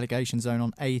in the relegation zone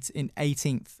on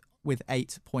 18th with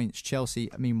 8 points.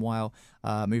 Chelsea, meanwhile,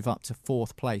 move up to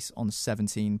 4th place on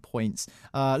 17 points.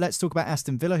 Let's talk about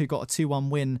Aston Villa, who got a 2-1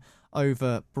 win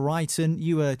over Brighton.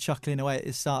 You were chuckling away at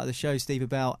the start of the show, Steve,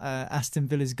 about Aston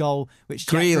Villa's goal, which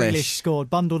Jack Grealish scored,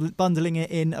 bundling it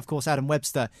in. Of course, Adam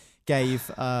Webster gave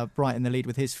Brighton the lead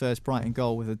with his first Brighton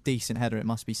goal with a decent header, it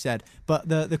must be said. But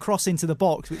the cross into the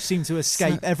box, which seemed to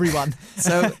escape everyone.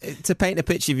 So, to paint a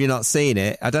picture, if you're not seeing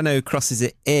it, I don't know who crosses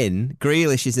it in.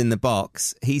 Grealish is in the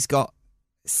box. He's got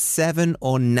 7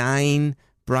 or 9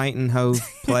 Brighton Hove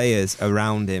players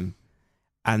around him.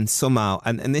 And somehow,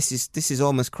 and this is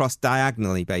almost cross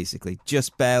diagonally, basically,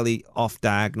 just barely off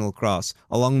diagonal cross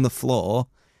along the floor,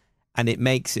 and it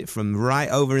makes it from right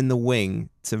over in the wing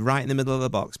to right in the middle of the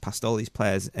box, past all these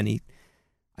players, and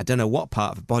I don't know what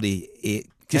part of the body it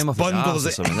just bundles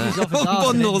it,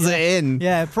 bundles it in.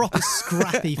 Yeah, proper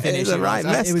scrappy finish.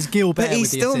 It was Gilbert, but he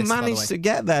with the still assist, managed to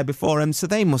get there before him. So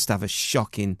they must have a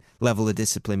shocking level of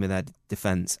discipline with their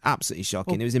defence. Absolutely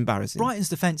shocking. It was embarrassing. Brighton's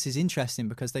defence is interesting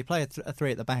because they play a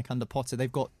 3 at the back under Potter. They've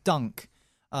got Dunk,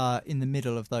 in the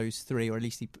middle of those three, or at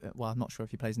least I'm not sure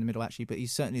if he plays in the middle actually, but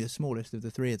he's certainly the smallest of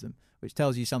the three of them, which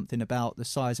tells you something about the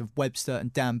size of Webster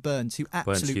and Dan Burn, two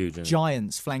absolute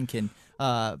giants flanking.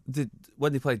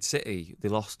 When they played City, they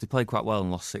played quite well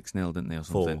and lost 6-0, didn't they, or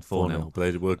something? 4-0.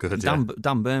 But they were good.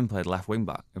 Dan Burn played left wing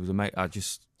back. It was a mate.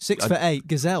 6'8",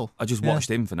 gazelle. I just watched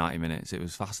him for 90 minutes. It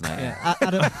was fascinating. Yeah.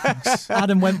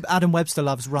 Adam Webster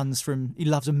loves runs he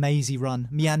loves a mazy run,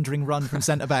 meandering run from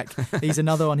centre back. He's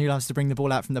another one who loves to bring the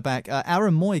ball out from the back.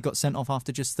 Aaron Moy got sent off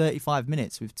after just 35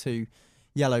 minutes with 2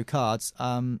 yellow cards.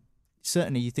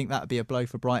 Certainly, you think that would be a blow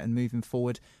for Brighton moving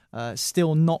forward.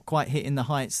 Still not quite hitting the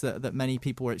heights that many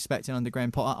people were expecting under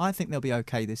Graham Potter. I think they'll be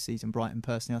okay this season, Brighton,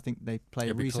 personally. I think they play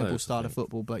a reasonable style of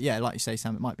football. But yeah, like you say,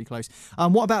 Sam, it might be close.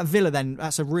 What about Villa then?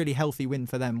 That's a really healthy win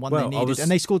for them, one they needed. And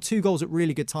they scored 2 goals at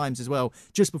really good times as well,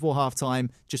 just before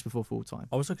half-time, just before full-time.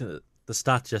 I was looking at the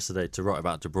stats yesterday to write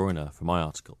about De Bruyne for my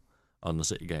article on the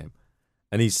City game.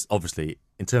 And he's obviously,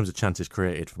 in terms of chances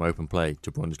created from open play,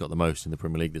 De Bruyne's got the most in the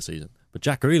Premier League this season. But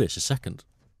Jack Grealish is second.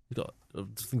 I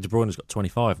think De Bruyne's got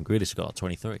 25 and Grealish has got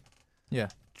 23. Yeah.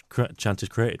 Chances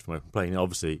created from open play. And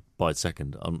obviously, by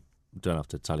second, I don't have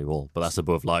to tell you all, but that's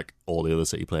above like all the other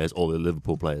City players, all the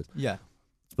Liverpool players,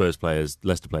 Spurs players,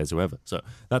 Leicester players, whoever. So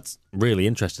that's really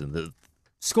interesting.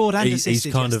 Scored and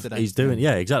assisted yesterday. He's doing,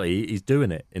 exactly. He's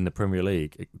doing it in the Premier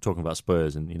League. Talking about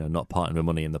Spurs and not parting with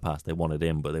money in the past. They wanted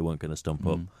him, but they weren't going to stump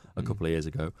up a couple of years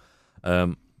ago.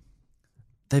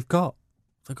 They've got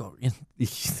the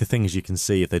thing is, you can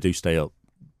see if they do stay up,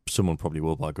 someone probably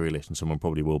will buy Grealish and someone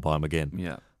probably will buy him again.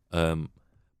 Yeah.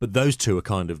 But those two are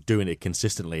kind of doing it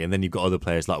consistently, and then you've got other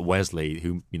players like Wesley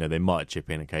who they might chip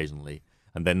in occasionally,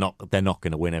 and they're not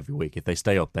going to win every week. If they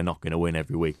stay up, they're not going to win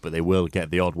every week, but they will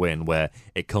get the odd win where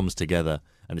it comes together,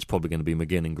 and it's probably going to be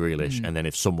McGinn and Grealish, and then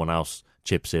if someone else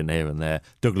chips in here and there.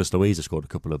 Douglas Luiz has scored a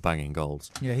couple of banging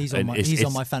goals. Yeah, he's on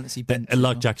my fantasy bench. And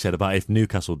like Jack said about if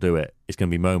Newcastle do it, it's going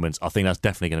to be moments. I think that's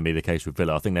definitely going to be the case with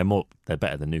Villa. I think they're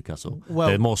better than Newcastle. Well,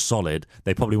 they're more solid.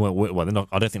 They probably won't win. Well, they're not.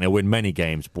 I don't think they'll win many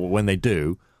games, but when they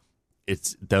do,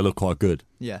 they'll look quite good.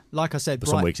 Yeah, like I said, but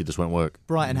some weeks it just won't work.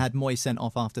 Brighton had Moy sent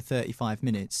off after 35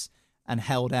 minutes and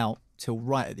held out till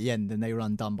right at the end, and they were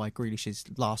undone by Grealish's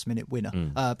last-minute winner.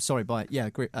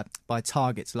 By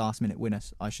Target's last-minute winner,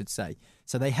 I should say.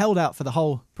 So they held out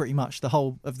for pretty much the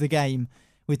whole of the game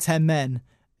with 10 men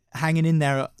hanging in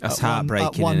there at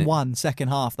 1-1 second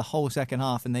half, the whole second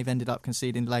half, and they've ended up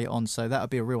conceding late on. So that would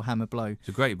be a real hammer blow. It's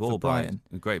a great ball by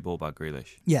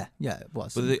Grealish. Yeah, it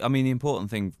was. But the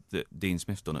important thing that Dean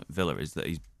Smith's done at Villa is that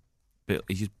he's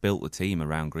just built the team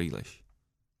around Grealish.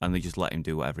 And they just let him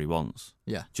do whatever he wants.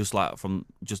 Yeah. Just like from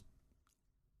just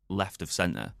left of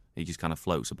centre, he just kind of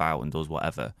floats about and does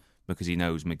whatever because he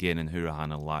knows McGinn and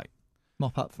Hourihane are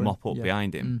mop up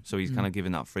behind him. So he's kind of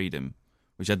given that freedom,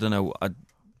 which I don't know.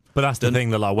 But that's the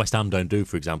thing that West Ham don't do,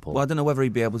 for example. Well, I don't know whether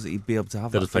he'd be able to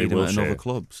have that freedom at another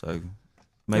club. So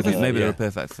maybe they're a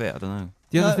perfect fit. I don't know.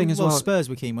 The other thing as well, Spurs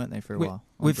were keen, weren't they, for a while?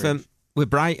 With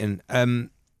Brighton.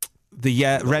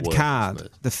 The red card,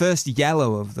 the first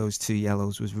yellow of those 2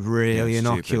 yellows was really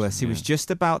innocuous. He was just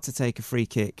about to take a free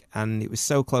kick, and it was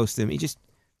so close to him. He just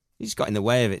got in the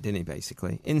way of it, didn't he?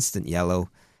 Basically, instant yellow.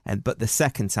 But the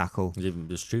second tackle, it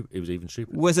was even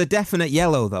stupid. Was a definite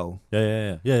yellow though.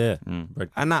 Yeah.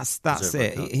 And that's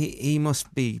it. He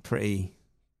must be pretty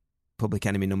public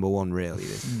enemy number 1, really,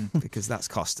 because that's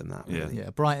cost them that. Really. Yeah.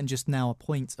 Brighton just now a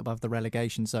point above the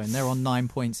relegation zone. They're on 9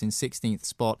 points in 16th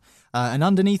spot, and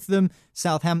underneath them,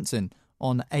 Southampton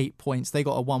on 8 points. They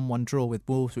got a 1-1 draw with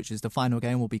Wolves, which is the final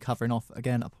game. We'll be covering off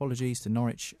again. Apologies to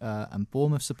Norwich and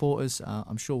Bournemouth supporters.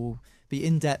 I'm sure we'll be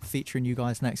in depth featuring you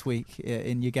guys next week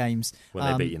in your games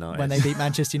when they beat United. When they beat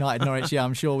Manchester United, Norwich. Yeah,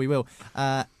 I'm sure we will.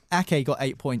 Ake got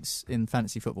 8 points in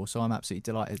fantasy football, so I'm absolutely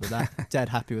delighted with that. Dead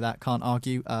happy with that. Can't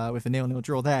argue with a 0-0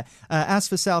 draw there. As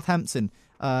for Southampton,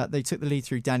 they took the lead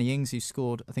through Danny Ings, who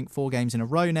scored, I think, 4 games in a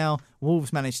row now.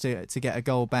 Wolves managed to get a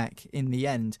goal back in the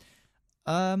end.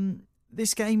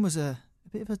 This game was a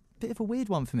bit of a weird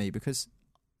one for me, because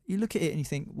you look at it and you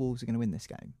think Wolves are going to win this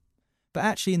game. But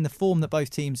actually, in the form that both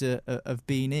teams have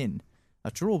been in,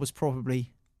 a draw was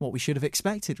probably what we should have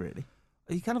expected, really.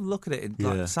 You kind of look at it,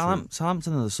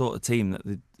 Southampton are the sort of team that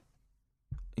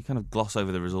you kind of gloss over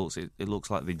the results. It looks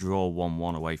like they draw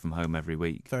 1-1 away from home every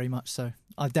week. Very much so.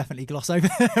 I definitely gloss over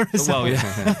their results. Well,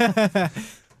 yeah.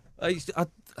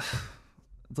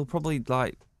 They'll probably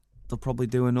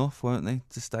do enough, won't they,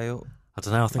 to stay up? I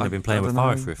don't know. I think they've been playing with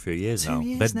fire for a few years now.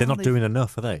 They're not doing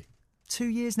enough, are they? 2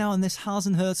 years now, and this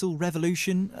Hasenhüttl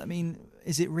revolution. I mean,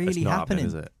 is it really happening?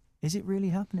 Is it? Is it really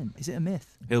happening? Is it a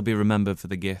myth? He'll be remembered for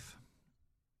the GIF.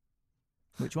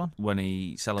 Which one? When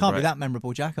he celebrated. Can't be that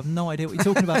memorable, Jack. I've no idea what you're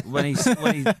talking about. when he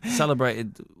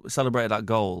celebrated that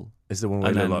goal. Is the one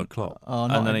where he looked like Klopp? Oh,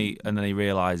 and then he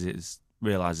realised it's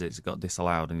got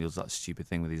disallowed, and he does that stupid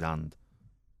thing with his hand.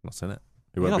 Not seen it.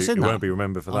 He won't be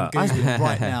remembered for that. I'm Googling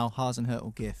right now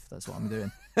Hasenhüttl GIF. That's what I'm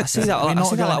doing. I see that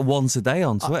like once a day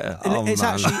on Twitter.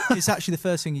 It's actually the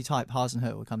first thing you type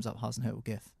Hasenhüttl, comes up Hasenhüttl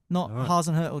GIF. Not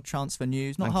Hasenhüttl transfer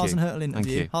news, not Hasenhüttl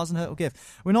interview, Hasenhüttl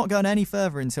GIF. We're not going any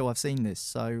further until I've seen this,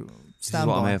 so stand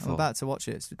by. I'm about to watch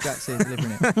it. Jack's here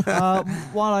delivering it.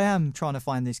 While I am trying to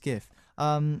find this GIF.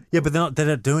 Yeah, but they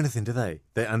don't do anything, do they?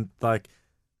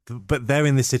 But they're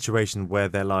in this situation where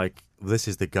they're like, this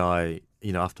is the guy,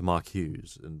 after Mark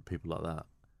Hughes and people like that.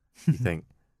 You think,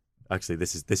 actually,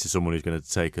 this is someone who's going to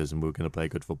take us and we're going to play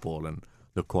good football and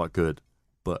look quite good.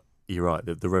 But you're right,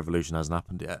 the revolution hasn't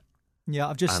happened yet. Yeah,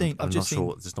 I'm just not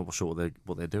sure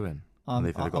what they're doing. I'm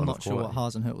not sure what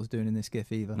Hasenhüttl was doing in this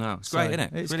GIF either. No, it's great, isn't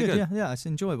it? It's really good. Yeah, it's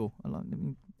enjoyable.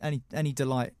 Any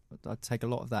delight, I'd take a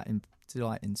lot of that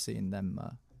delight in seeing them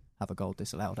have a goal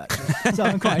disallowed, actually. So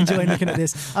I'm quite enjoying looking at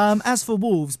this. As for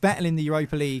Wolves, battling the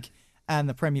Europa League and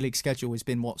the Premier League schedule has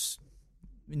been what's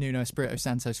Nuno Espirito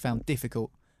Santo's found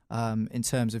difficult in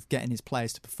terms of getting his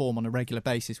players to perform on a regular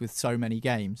basis with so many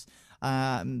games.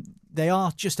 They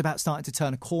are just about starting to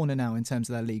turn a corner now in terms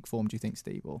of their league form, do you think,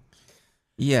 Steve? Or?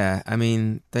 Yeah, I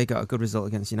mean, they got a good result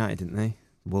against United, didn't they?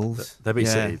 Wolves. They beat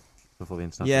City before the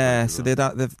international. Yeah, so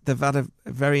they've had a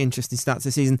very interesting start to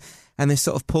the season, and they've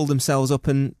sort of pulled themselves up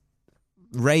and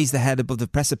raised their head above the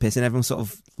precipice, and everyone sort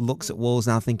of looks at Wolves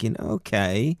now thinking,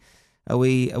 okay, are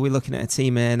we looking at a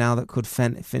team here now that could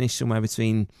finish somewhere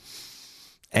between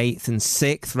 8th and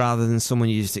 6th, rather than someone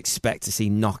you just expect to see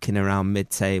knocking around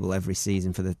mid-table every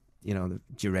season for the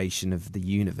duration of the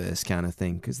universe kind of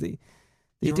thing, because they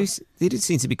do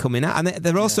seem to be coming out, and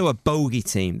they're also a bogey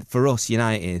team for us.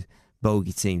 United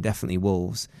bogey team, definitely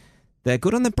Wolves. They're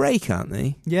good on the break, aren't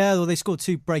they? Yeah, well, they scored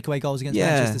 2 breakaway goals against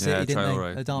Manchester City, didn't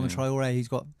Traoré. they? Adama Traoré, who's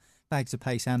got bags of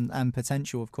pace and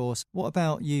potential, of course. What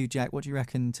about you, Jack? What do you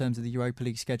reckon in terms of the Europa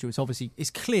League schedule? It's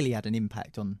clearly had an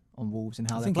impact on Wolves and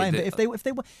how they're playing. But if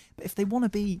they want to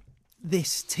be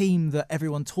this team that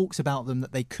everyone talks about them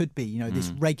that they could be, this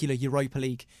regular Europa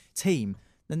League team,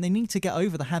 then they need to get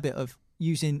over the habit of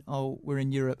using we're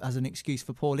in Europe as an excuse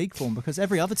for poor league form, because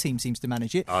every other team seems to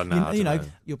manage it. Oh, no,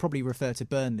 you'll probably refer to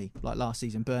Burnley, like last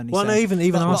season. Burnley. Well, no, even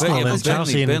Arsenal and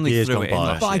Chelsea in the years gone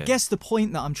by. But I guess the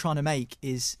point that I'm trying to make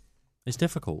is it's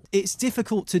difficult. It's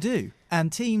difficult to do,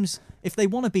 and teams, if they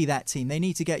want to be that team, they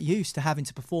need to get used to having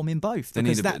to perform in both,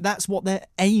 because that's what their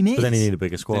aim is. But then you need a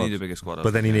bigger squad.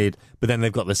 But then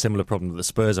they've got the similar problem that the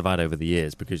Spurs have had over the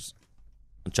years, because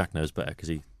Jack knows better because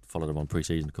he followed them on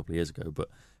pre-season a couple of years ago. But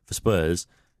for Spurs,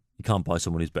 you can't buy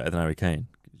someone who's better than Harry Kane.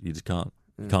 You just can't.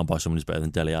 You can't buy someone who's better than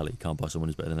Dele Alli. You can't buy someone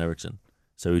who's better than Eriksen.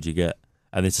 So who do you get?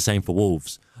 And it's the same for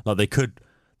Wolves. Like they could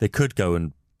go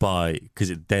and buy,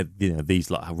 because they're these,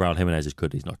 like Raul Jimenez is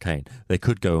good. He's not Kane. They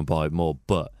could go and buy more,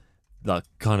 but like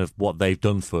kind of what they've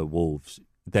done for Wolves,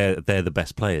 they're the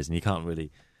best players, and you can't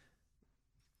really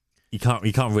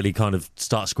kind of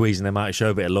start squeezing them out,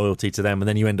 show a bit of loyalty to them, and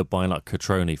then you end up buying like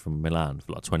Cotrone from Milan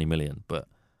for like 20 million. But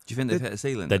do you think they've hit a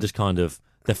ceiling? They're just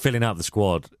they're filling out the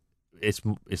squad. It's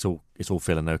all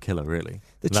fill and no killer, really.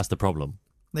 And that's the problem.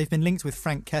 They've been linked with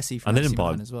Frank Kessie from AC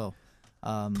Milan as well.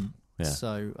 Yeah.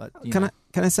 So can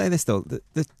I say this though?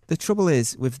 The trouble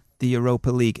is with the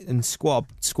Europa League and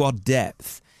squad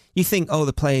depth. You think,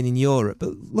 they're playing in Europe, but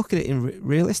look at it in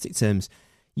realistic terms.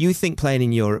 You think playing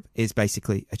in Europe is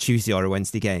basically a Tuesday or a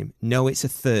Wednesday game. No, it's a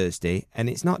Thursday, and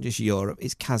it's not just Europe.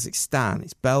 It's Kazakhstan,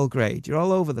 it's Belgrade. You're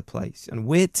all over the place, and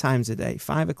weird times of day,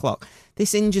 5 o'clock.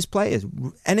 This injures players.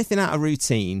 Anything out of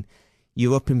routine,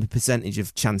 you up in the percentage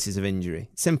of chances of injury.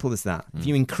 Simple as that. If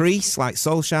you increase, like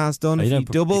Solskjaer's done,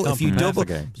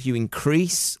 if you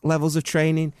increase levels of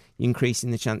training, you're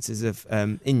increasing the chances of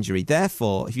injury.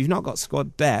 Therefore, if you've not got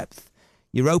squad depth,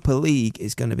 Europa League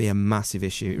is going to be a massive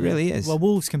issue. It really is. Well,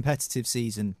 Wolves' competitive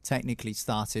season technically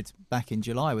started back in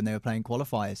July when they were playing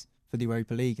qualifiers for the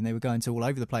Europa League, and they were going to all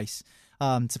over the place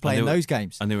to play in those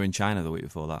games. And they were in China the week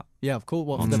before that. Yeah, of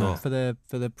course. For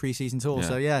the pre-season tour.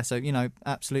 Yeah. So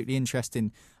absolutely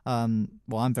interesting. I'm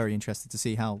very interested to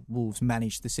see how Wolves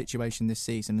manage the situation this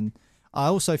season, and I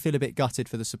also feel a bit gutted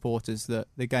for the supporters that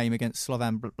the game against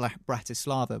Slovan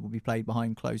Bratislava will be played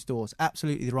behind closed doors.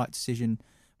 Absolutely the right decision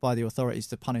by the authorities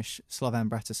to punish Slovan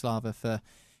Bratislava for,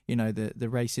 the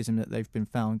racism that they've been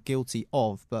found guilty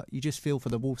of. But you just feel for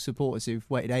the Wolves supporters who've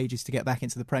waited ages to get back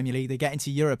into the Premier League. They get into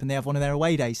Europe and they have one of their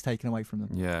away days taken away from them.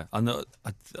 Yeah, I know.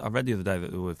 I read the other day that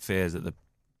there were fears that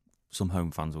some home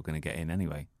fans were going to get in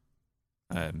anyway.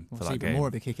 for that even game. More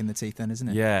of a kick in the teeth, then, isn't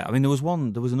it? Yeah, I mean, there was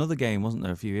another game, wasn't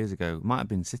there, a few years ago? It might have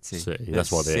been City.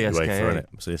 That's why they UEFA, isn't it?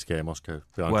 CSKA Moscow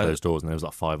behind closed doors, and there was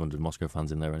like 500 Moscow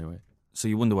fans in there anyway. So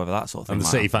you wonder whether that sort of thing. And the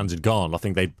City fans had gone. I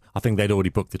think they'd already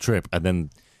booked the trip, and then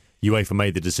UEFA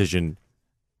made the decision,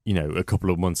 a couple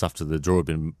of months after the draw had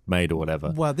been made or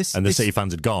whatever. Well, the City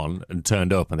fans had gone and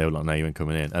turned up, and they were like, "No, you ain't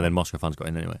coming in." And then Moscow fans got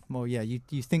in anyway. Well, yeah, you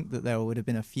think that there would have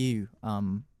been a few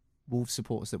Wolves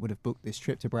supporters that would have booked this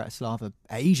trip to Bratislava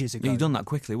ages ago. You've done that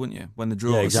quickly, wouldn't you? When the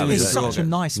draw, exactly. It's such a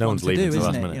nice one to do,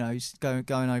 isn't it? Just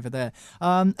going over there.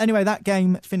 Anyway, that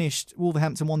game finished.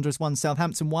 Wolverhampton Wanderers 1,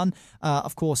 Southampton 1.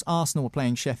 Of course, Arsenal are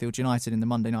playing Sheffield United in the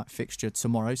Monday night fixture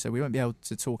tomorrow, so we won't be able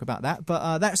to talk about that.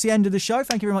 But that's the end of the show.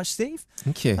 Thank you very much, Steve.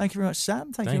 Thank you. Thank you very much,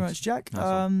 Sam. Thank you very much, Jack. Go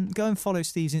and follow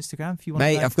Steve's Instagram if you want.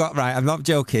 Mate, I'm not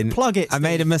joking. Plug it, Steve. I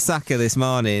made a moussaka this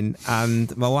morning,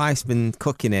 and my wife's been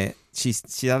cooking it. She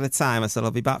had a time. I said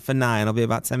I'll be back for 9. I'll be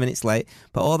about 10 minutes late.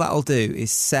 But all that'll do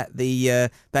is set the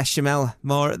bechamel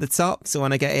more at the top. So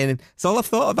when I get in, it's all I've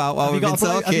thought about while we've been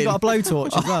talking. Have you got a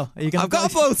blowtorch as well? I've got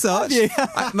a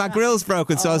blowtorch. My grill's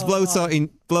broken, so I was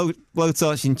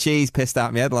blowtorching cheese pissed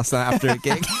out my head last night after a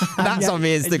gig. That's on my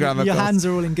Instagram. Your hands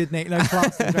are all in good nick, no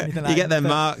plasters or anything like that. You get them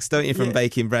marks, don't you, from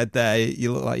baking bread there?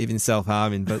 You look like you've been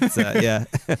self-harming, but yeah.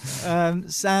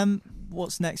 Sam,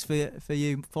 what's next for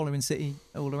you following City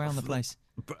all around the place?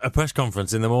 A press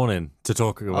conference in the morning to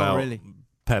talk about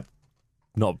Pep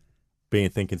not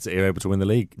thinking City are able to win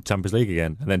the Champions League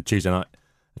again, and then Tuesday night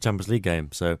a Champions League game.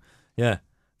 So yeah,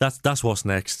 that's what's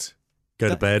next. Go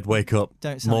to bed, wake up,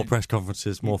 more press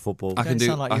conferences, more football. I can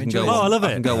go. I love it.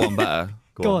 I can go one better.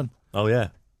 Go on. Oh yeah,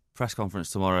 press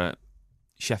conference tomorrow.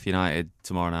 Sheffield United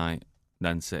tomorrow night,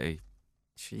 then City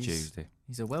Tuesday.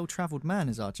 He's a well-travelled man,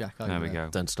 is our Jack over there. We go.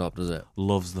 Don't stop, does it?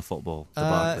 Loves the football.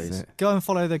 Go and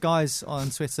follow the guys on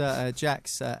Twitter.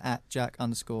 Jack's at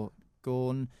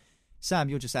Jack_Gawn. Sam,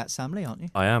 you're just at Sam Lee, aren't you?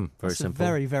 I am. Very That's simple. A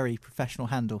very, very professional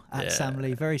handle. At Sam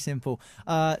Lee. Very simple.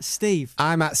 Steve.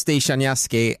 I'm at Steve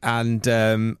Shaniaski,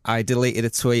 and I deleted a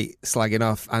tweet slagging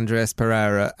off Andreas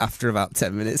Pereira after about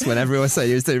 10 minutes when everyone said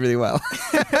he was doing really well.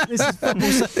 This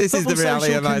is the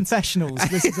reality of confessionals.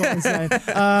 This is what I'm saying.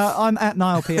 I'm at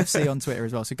Niall PFC on Twitter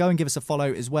as well. So go and give us a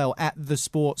follow as well at The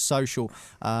Sports Social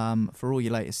for all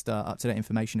your latest up-to-date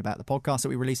information about the podcast that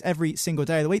we release every single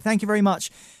day of the week. Thank you very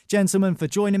much, gentlemen, for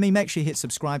joining me. Make sure you hit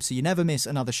subscribe so you never miss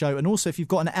another show. And also, if you've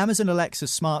got an Amazon Alexa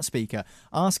smart speaker,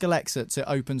 ask Alexa to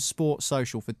open Sports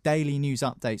Social for daily news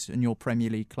updates in your Premier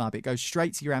League club. It goes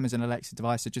straight to your Amazon Alexa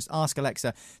device. So just ask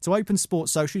Alexa to open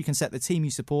Sports Social. You can set the team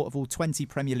you support of all 20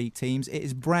 Premier League teams. It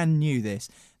is brand new, this.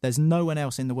 There's no one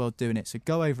else in the world doing it. So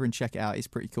go over and check it out. It's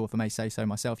pretty cool, if I may say so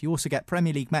myself. You also get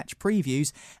Premier League match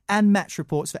previews and match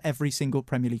reports for every single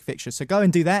Premier League fixture. So go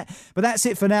and do that. But that's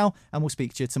it for now, and we'll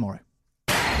speak to you tomorrow.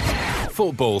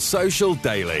 Football Social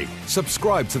Daily.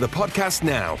 Subscribe to the podcast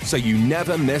now so you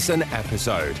never miss an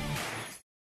episode.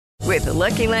 With the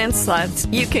Lucky Land Slots,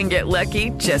 you can get lucky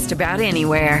just about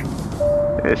anywhere.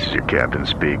 This is your captain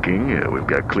speaking. We've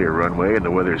got clear runway and the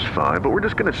weather's fine, but we're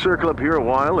just going to circle up here a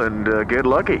while and get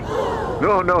lucky.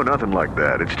 No, nothing like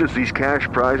that. It's just these cash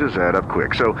prizes add up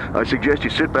quick. So I suggest you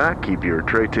sit back, keep your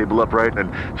tray table upright, and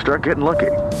start getting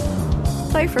lucky.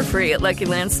 Play for free at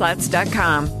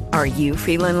LuckyLandSlots.com. Are you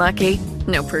feeling lucky?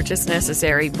 No purchase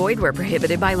necessary. Void where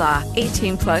prohibited by law.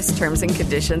 18+ terms and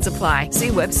conditions apply. See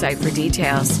website for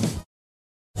details.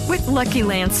 With Lucky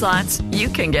Land Slots, you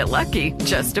can get lucky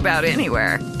just about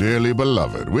anywhere. Dearly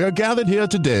beloved, we are gathered here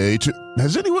today to...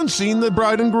 Has anyone seen the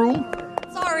bride and groom?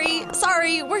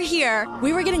 Sorry, we're here.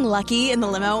 We were getting lucky in the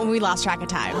limo and we lost track of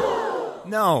time.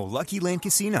 No, Lucky Land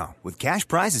Casino, with cash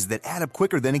prizes that add up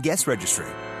quicker than a guest registry.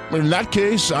 In that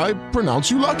case, I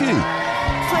pronounce you lucky.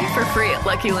 Play for free at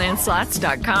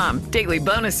LuckyLandSlots.com. Daily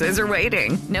bonuses are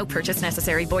waiting. No purchase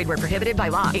necessary. Void where prohibited by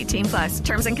law. 18+.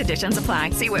 Terms and conditions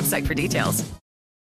apply. See website for details.